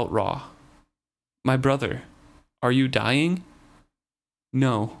 He felt raw. My brother, are you dying?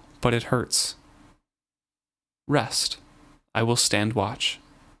 No, but it hurts. Rest. I will stand watch.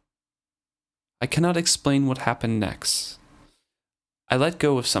 I cannot explain what happened next. I let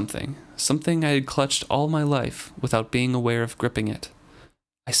go of something I had clutched all my life without being aware of gripping it.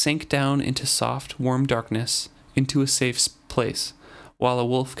 I sank down into soft, warm darkness, into a safe place, while a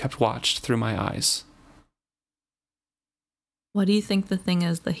wolf kept watch through my eyes. What do you think the thing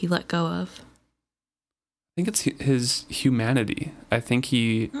is that he let go of? I think it's his humanity. I think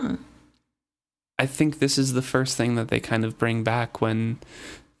I think this is the first thing that they kind of bring back when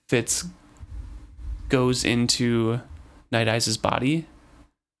Fitz goes into Night Eyes' body,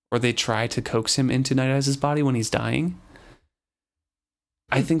 or they try to coax him into Night Eyes' body when he's dying.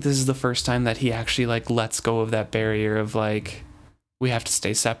 I think this is the first time that he actually like lets go of that barrier of like, we have to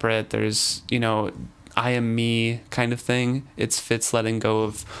stay separate. There's, I am me kind of thing. It's Fitz letting go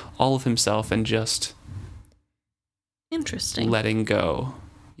of all of himself and just interesting letting go,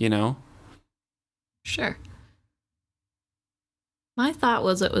 Sure. My thought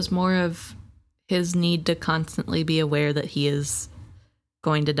was it was more of his need to constantly be aware that he is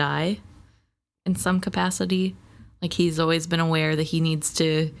going to die in some capacity. Like he's always been aware that he needs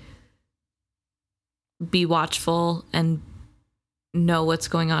to be watchful and know what's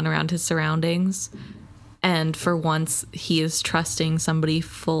going on around his surroundings. And for once, he is trusting somebody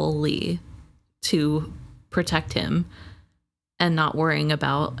fully to protect him and not worrying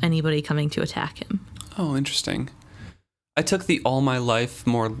about anybody coming to attack him. Oh, interesting. I took the all my life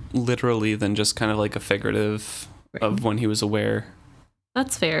more literally than just kind of like a figurative of when he was aware.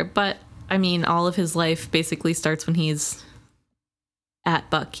 That's fair, but I mean, all of his life basically starts when he's at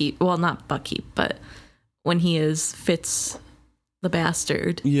Buckkeep. Well, not Buckkeep, but when he is Fitz the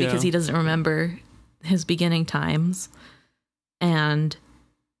bastard, because he doesn't remember his beginning times. And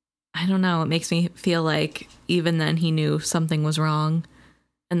I don't know, it makes me feel like even then he knew something was wrong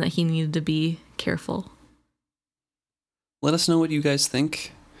and that he needed to be careful. Let us know what you guys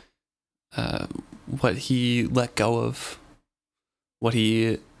think. What he let go of. What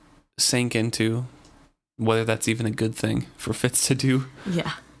he sank into. Whether that's even a good thing for Fitz to do.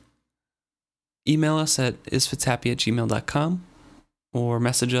 Yeah. Email us at isfitzhappy@gmail.com or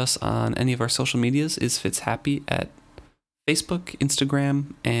message us on any of our social medias, isfitzhappy at Facebook,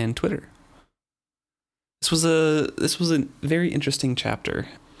 Instagram, and Twitter. This was a very interesting chapter.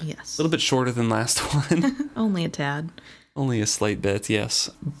 Yes. A little bit shorter than last one. Only a tad. Only a slight bit, yes.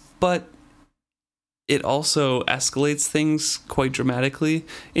 But it also escalates things quite dramatically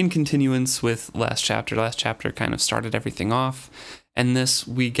in continuance with last chapter. Last chapter kind of started everything off. And this,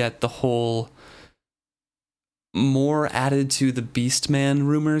 we get the whole more added to the Beastman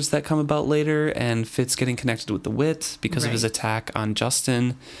rumors that come about later, and Fitz getting connected with the Wit because of his attack on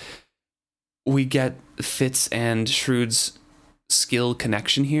Justin. We get Fitz and Shrewd's skill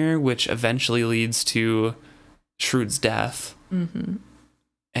connection here, which eventually leads to Shrewd's death. Mm-hmm.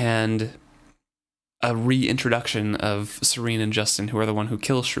 And a reintroduction of Serene and Justin, who are the one who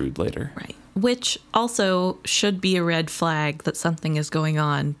kill Shrewd later. Right. Which also should be a red flag that something is going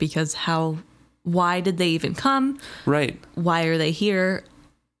on, because why did they even come? Right. Why are they here?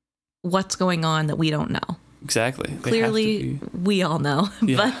 What's going on that we don't know? Exactly. Clearly, we all know.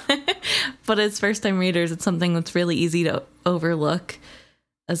 Yeah. But as first-time readers, it's something that's really easy to overlook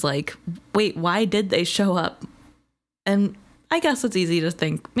as like, wait, why did they show up? And I guess it's easy to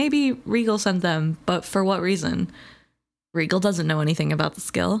think maybe Regal sent them, but for what reason? Regal doesn't know anything about the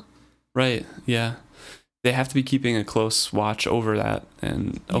skill. Right, yeah. They have to be keeping a close watch over that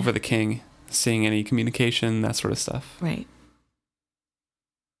and over the king, seeing any communication, that sort of stuff. Right.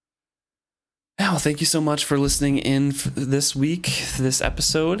 Well, thank you so much for listening in this week, this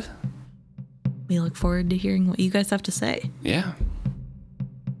episode. We look forward to hearing what you guys have to say. Yeah.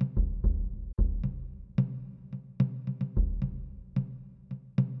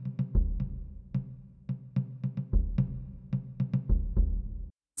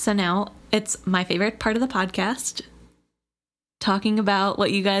 So now it's my favorite part of the podcast, talking about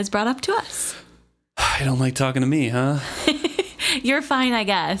what you guys brought up to us. I don't like talking to me, huh? You're fine, I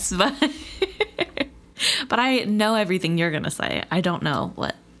guess, but but I know everything you're going to say. I don't know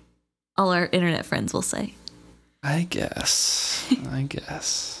what all our internet friends will say. I guess.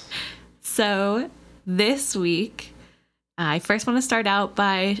 So this week, I first want to start out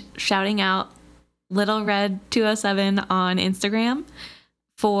by shouting out Little Red 207 on Instagram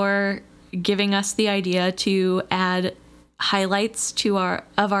for giving us the idea to add highlights to our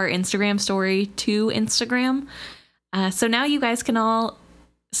Instagram story to Instagram. So now you guys can all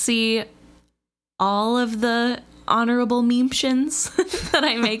see all of the honorable memeshins that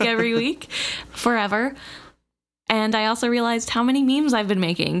I make every week forever. And I also realized how many memes I've been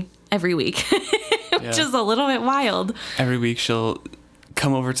making every week, which is a little bit wild. Every week she'll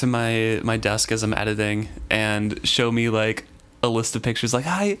come over to my desk as I'm editing and show me like a list of pictures like,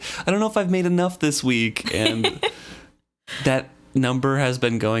 I don't know if I've made enough this week. And that number has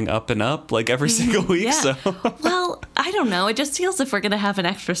been going up and up like every single week. Yeah. So Well, I don't know. It just feels if we're going to have an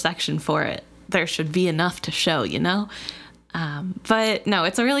extra section for it, there should be enough to show, you know? But no,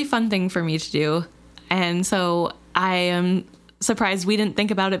 it's a really fun thing for me to do. And so I am surprised we didn't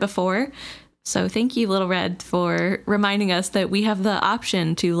think about it before. So thank you, Little Red, for reminding us that we have the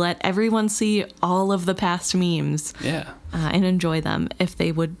option to let everyone see all of the past memes. yeah. And enjoy them if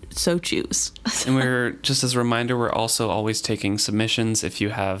they would so choose. And we're, just as a reminder, we're also always taking submissions if you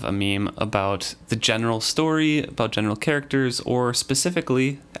have a meme about the general story, about general characters, or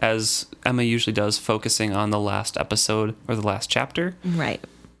specifically, as Emma usually does, focusing on the last episode or the last chapter. Right.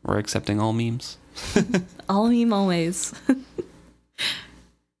 We're accepting all memes. All meme always.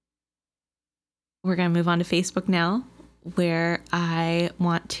 We're going to move on to Facebook now, where I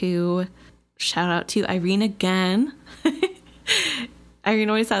want to shout out to Irene again. Irene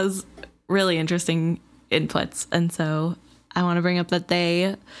always has really interesting inputs. And so I want to bring up that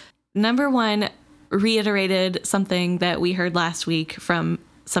they, number one, reiterated something that we heard last week from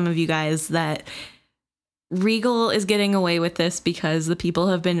some of you guys, that Regal is getting away with this because the people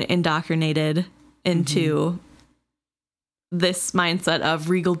have been indoctrinated into this mindset of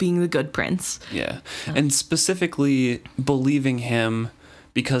Regal being the good prince. Yeah. And specifically believing him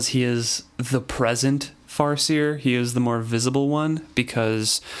because he is the present Farseer. He is the more visible one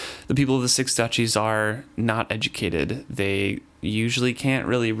because the people of the Six Duchies are not educated. They usually can't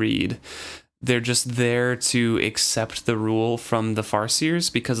really read. They're just there to accept the rule from the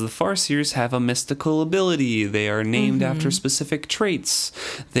Farseers because the Farseers have a mystical ability. They are named after specific traits.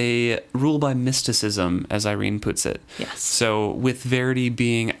 They rule by mysticism, as Irene puts it. Yes. So with Verity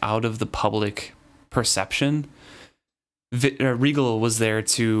being out of the public perception, Regal was there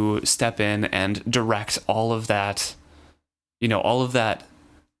to step in and direct all of that, all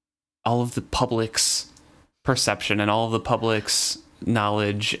of the public's perception and all of the public's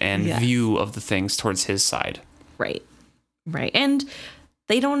knowledge and view of the things towards his side. Right. And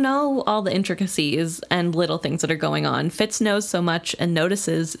they don't know all the intricacies and little things that are going on. Fitz knows so much and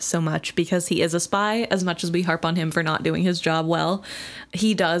notices so much because he is a spy. As much as we harp on him for not doing his job well,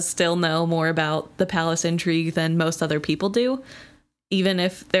 he does still know more about the palace intrigue than most other people do, even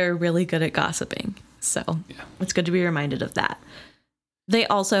if they're really good at gossiping. So it's good to be reminded of that. They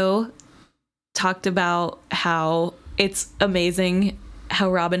also talked about how it's amazing how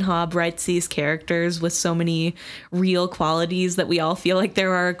Robin Hobb writes these characters with so many real qualities that we all feel like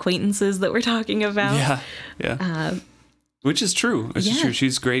they're our acquaintances that we're talking about. Yeah. Which is true. It's true.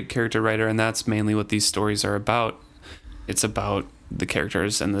 She's a great character writer, and that's mainly what these stories are about. It's about the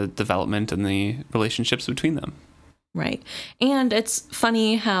characters and the development and the relationships between them. Right. And it's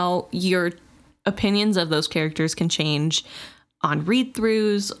funny how your opinions of those characters can change on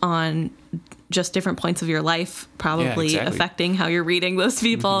read-throughs, on just different points of your life, probably affecting how you're reading those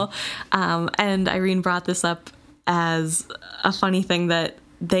people. And Irene brought this up as a funny thing that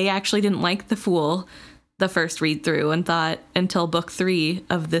they actually didn't like the Fool the first read-through and thought until book 3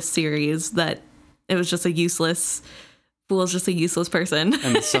 of this series that it was just a useless... Fool's just a useless person.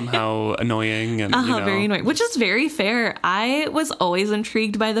 And somehow annoying. And very annoying, which is very fair. I was always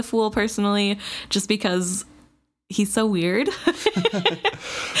intrigued by the Fool personally, just because he's so weird.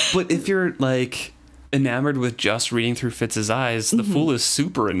 But if you're like enamored with just reading through Fitz's eyes, the Fool is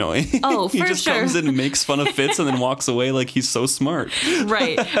super annoying. Oh, he just comes in and makes fun of Fitz and then walks away like he's so smart.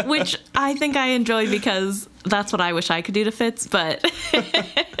 Right. Which I think I enjoy because that's what I wish I could do to Fitz, but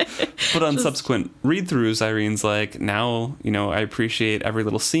But on subsequent read-throughs, Irene's like, now, I appreciate every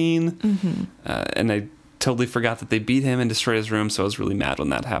little scene. And I totally forgot that they beat him and destroyed his room, so I was really mad when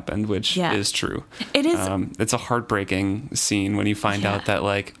that happened, which is true. It is. It's a heartbreaking scene when you find out that,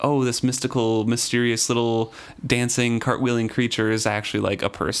 like, oh, this mystical, mysterious little dancing, cartwheeling creature is actually like a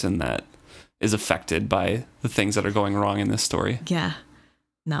person that is affected by the things that are going wrong in this story. Yeah.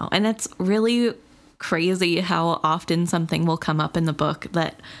 No. And it's really crazy how often something will come up in the book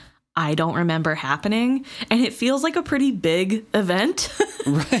that I don't remember happening, and it feels like a pretty big event.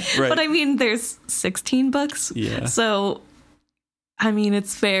 Right. But I mean, there's 16 books. Yeah. So, I mean,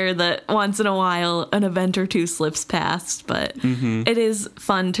 it's fair that once in a while an event or two slips past, but it is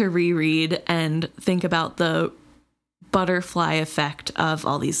fun to reread and think about the butterfly effect of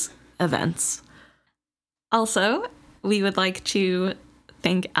all these events. Also, we would like to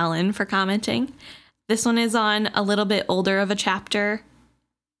thank Ellen for commenting. This one is on a little bit older of a chapter.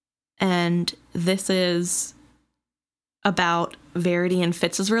 And this is about Verity and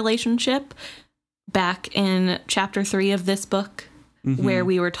Fitz's relationship back in chapter 3 of this book, where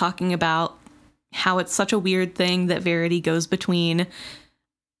we were talking about how it's such a weird thing that Verity goes between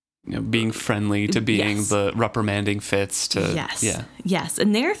being friendly to being Yes. the reprimanding Fitz to Yes.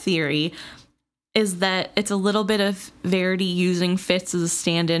 And their theory is that it's a little bit of Verity using Fitz as a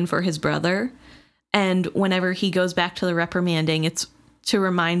stand-in for his brother. And whenever he goes back to the reprimanding, it's to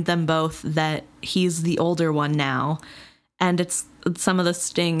remind them both that he's the older one now. And it's some of the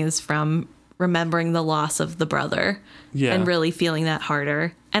sting is from remembering the loss of the brother and really feeling that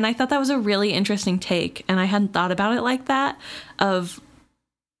harder. And I thought that was a really interesting take. And I hadn't thought about it like that, of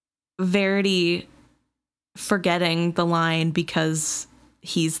Verity forgetting the line because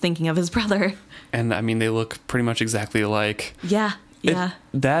he's thinking of his brother. And I mean, they look pretty much exactly alike. Yeah.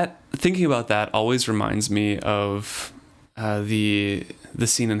 Thinking about that always reminds me of the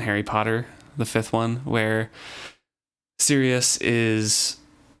scene in Harry Potter, the 5th one, where Sirius is,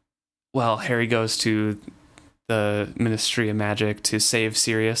 Harry goes to the Ministry of Magic to save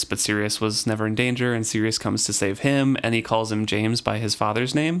Sirius, but Sirius was never in danger, and Sirius comes to save him, and he calls him James by his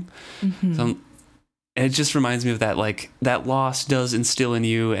father's name. Mm-hmm. So it just reminds me of that, like, that loss does instill in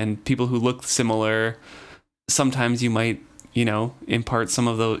you, and people who look similar, sometimes you might, impart some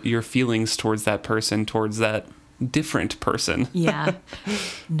of your feelings towards that person, towards that different person. Yeah.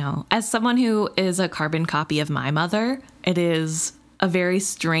 No. As someone who is a carbon copy of my mother, it is a very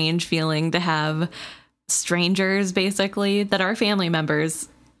strange feeling to have strangers, basically, that are family members,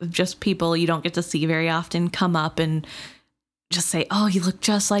 just people you don't get to see very often, come up and just say, oh, you look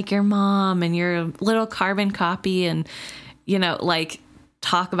just like your mom and you're a little carbon copy, and,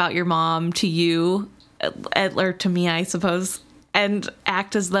 talk about your mom to you, or to me, I suppose, and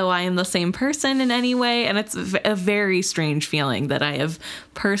act as though I am the same person in any way. And it's a very strange feeling that I have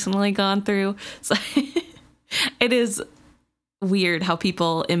personally gone through. So it is weird how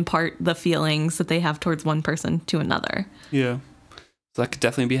people impart the feelings that they have towards one person to another. Yeah. So that could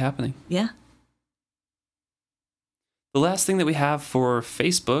definitely be happening. Yeah. The last thing that we have for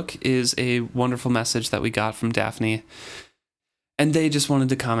Facebook is a wonderful message that we got from Daphne. And they just wanted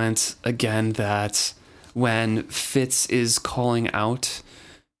to comment again that when Fitz is calling out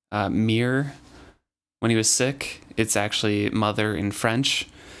Mir when he was sick, it's actually mother in French.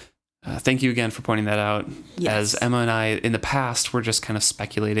 Thank you again for pointing that out. Yes. As Emma and I, in the past, were just kind of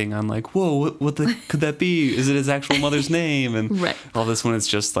speculating on like, whoa, what could that be? Is it his actual mother's name? And Right. all this one is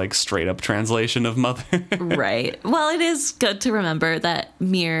just like straight up translation of mother. Right. Well, it is good to remember that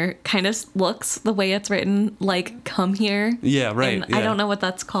Mir kind of looks the way it's written, like come here. Yeah, right. And I don't know what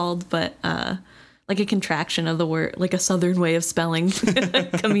that's called, but like a contraction of the word, like a southern way of spelling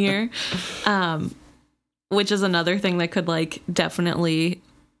come here. Which is another thing that could like definitely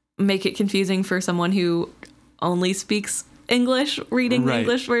make it confusing for someone who only speaks English, reading the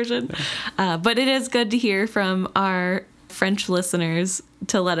English version. But it is good to hear from our French listeners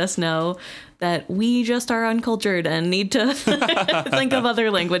to let us know that we just are uncultured and need to think of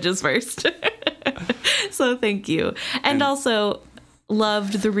other languages first. So thank you. And also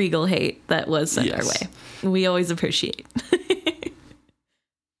loved the regal hate that was sent our way. We always appreciate.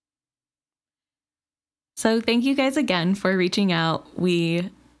 So thank you guys again for reaching out.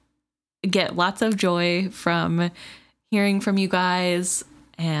 We get lots of joy from hearing from you guys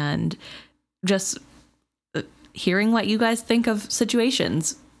and just hearing what you guys think of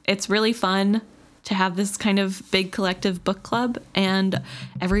situations. It's really fun to have this kind of big collective book club, and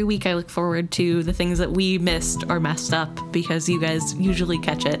every week I look forward to the things that we missed or messed up because you guys usually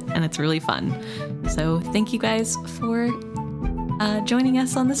catch it, and it's really fun. So thank you guys for joining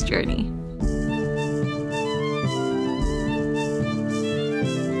us on this journey.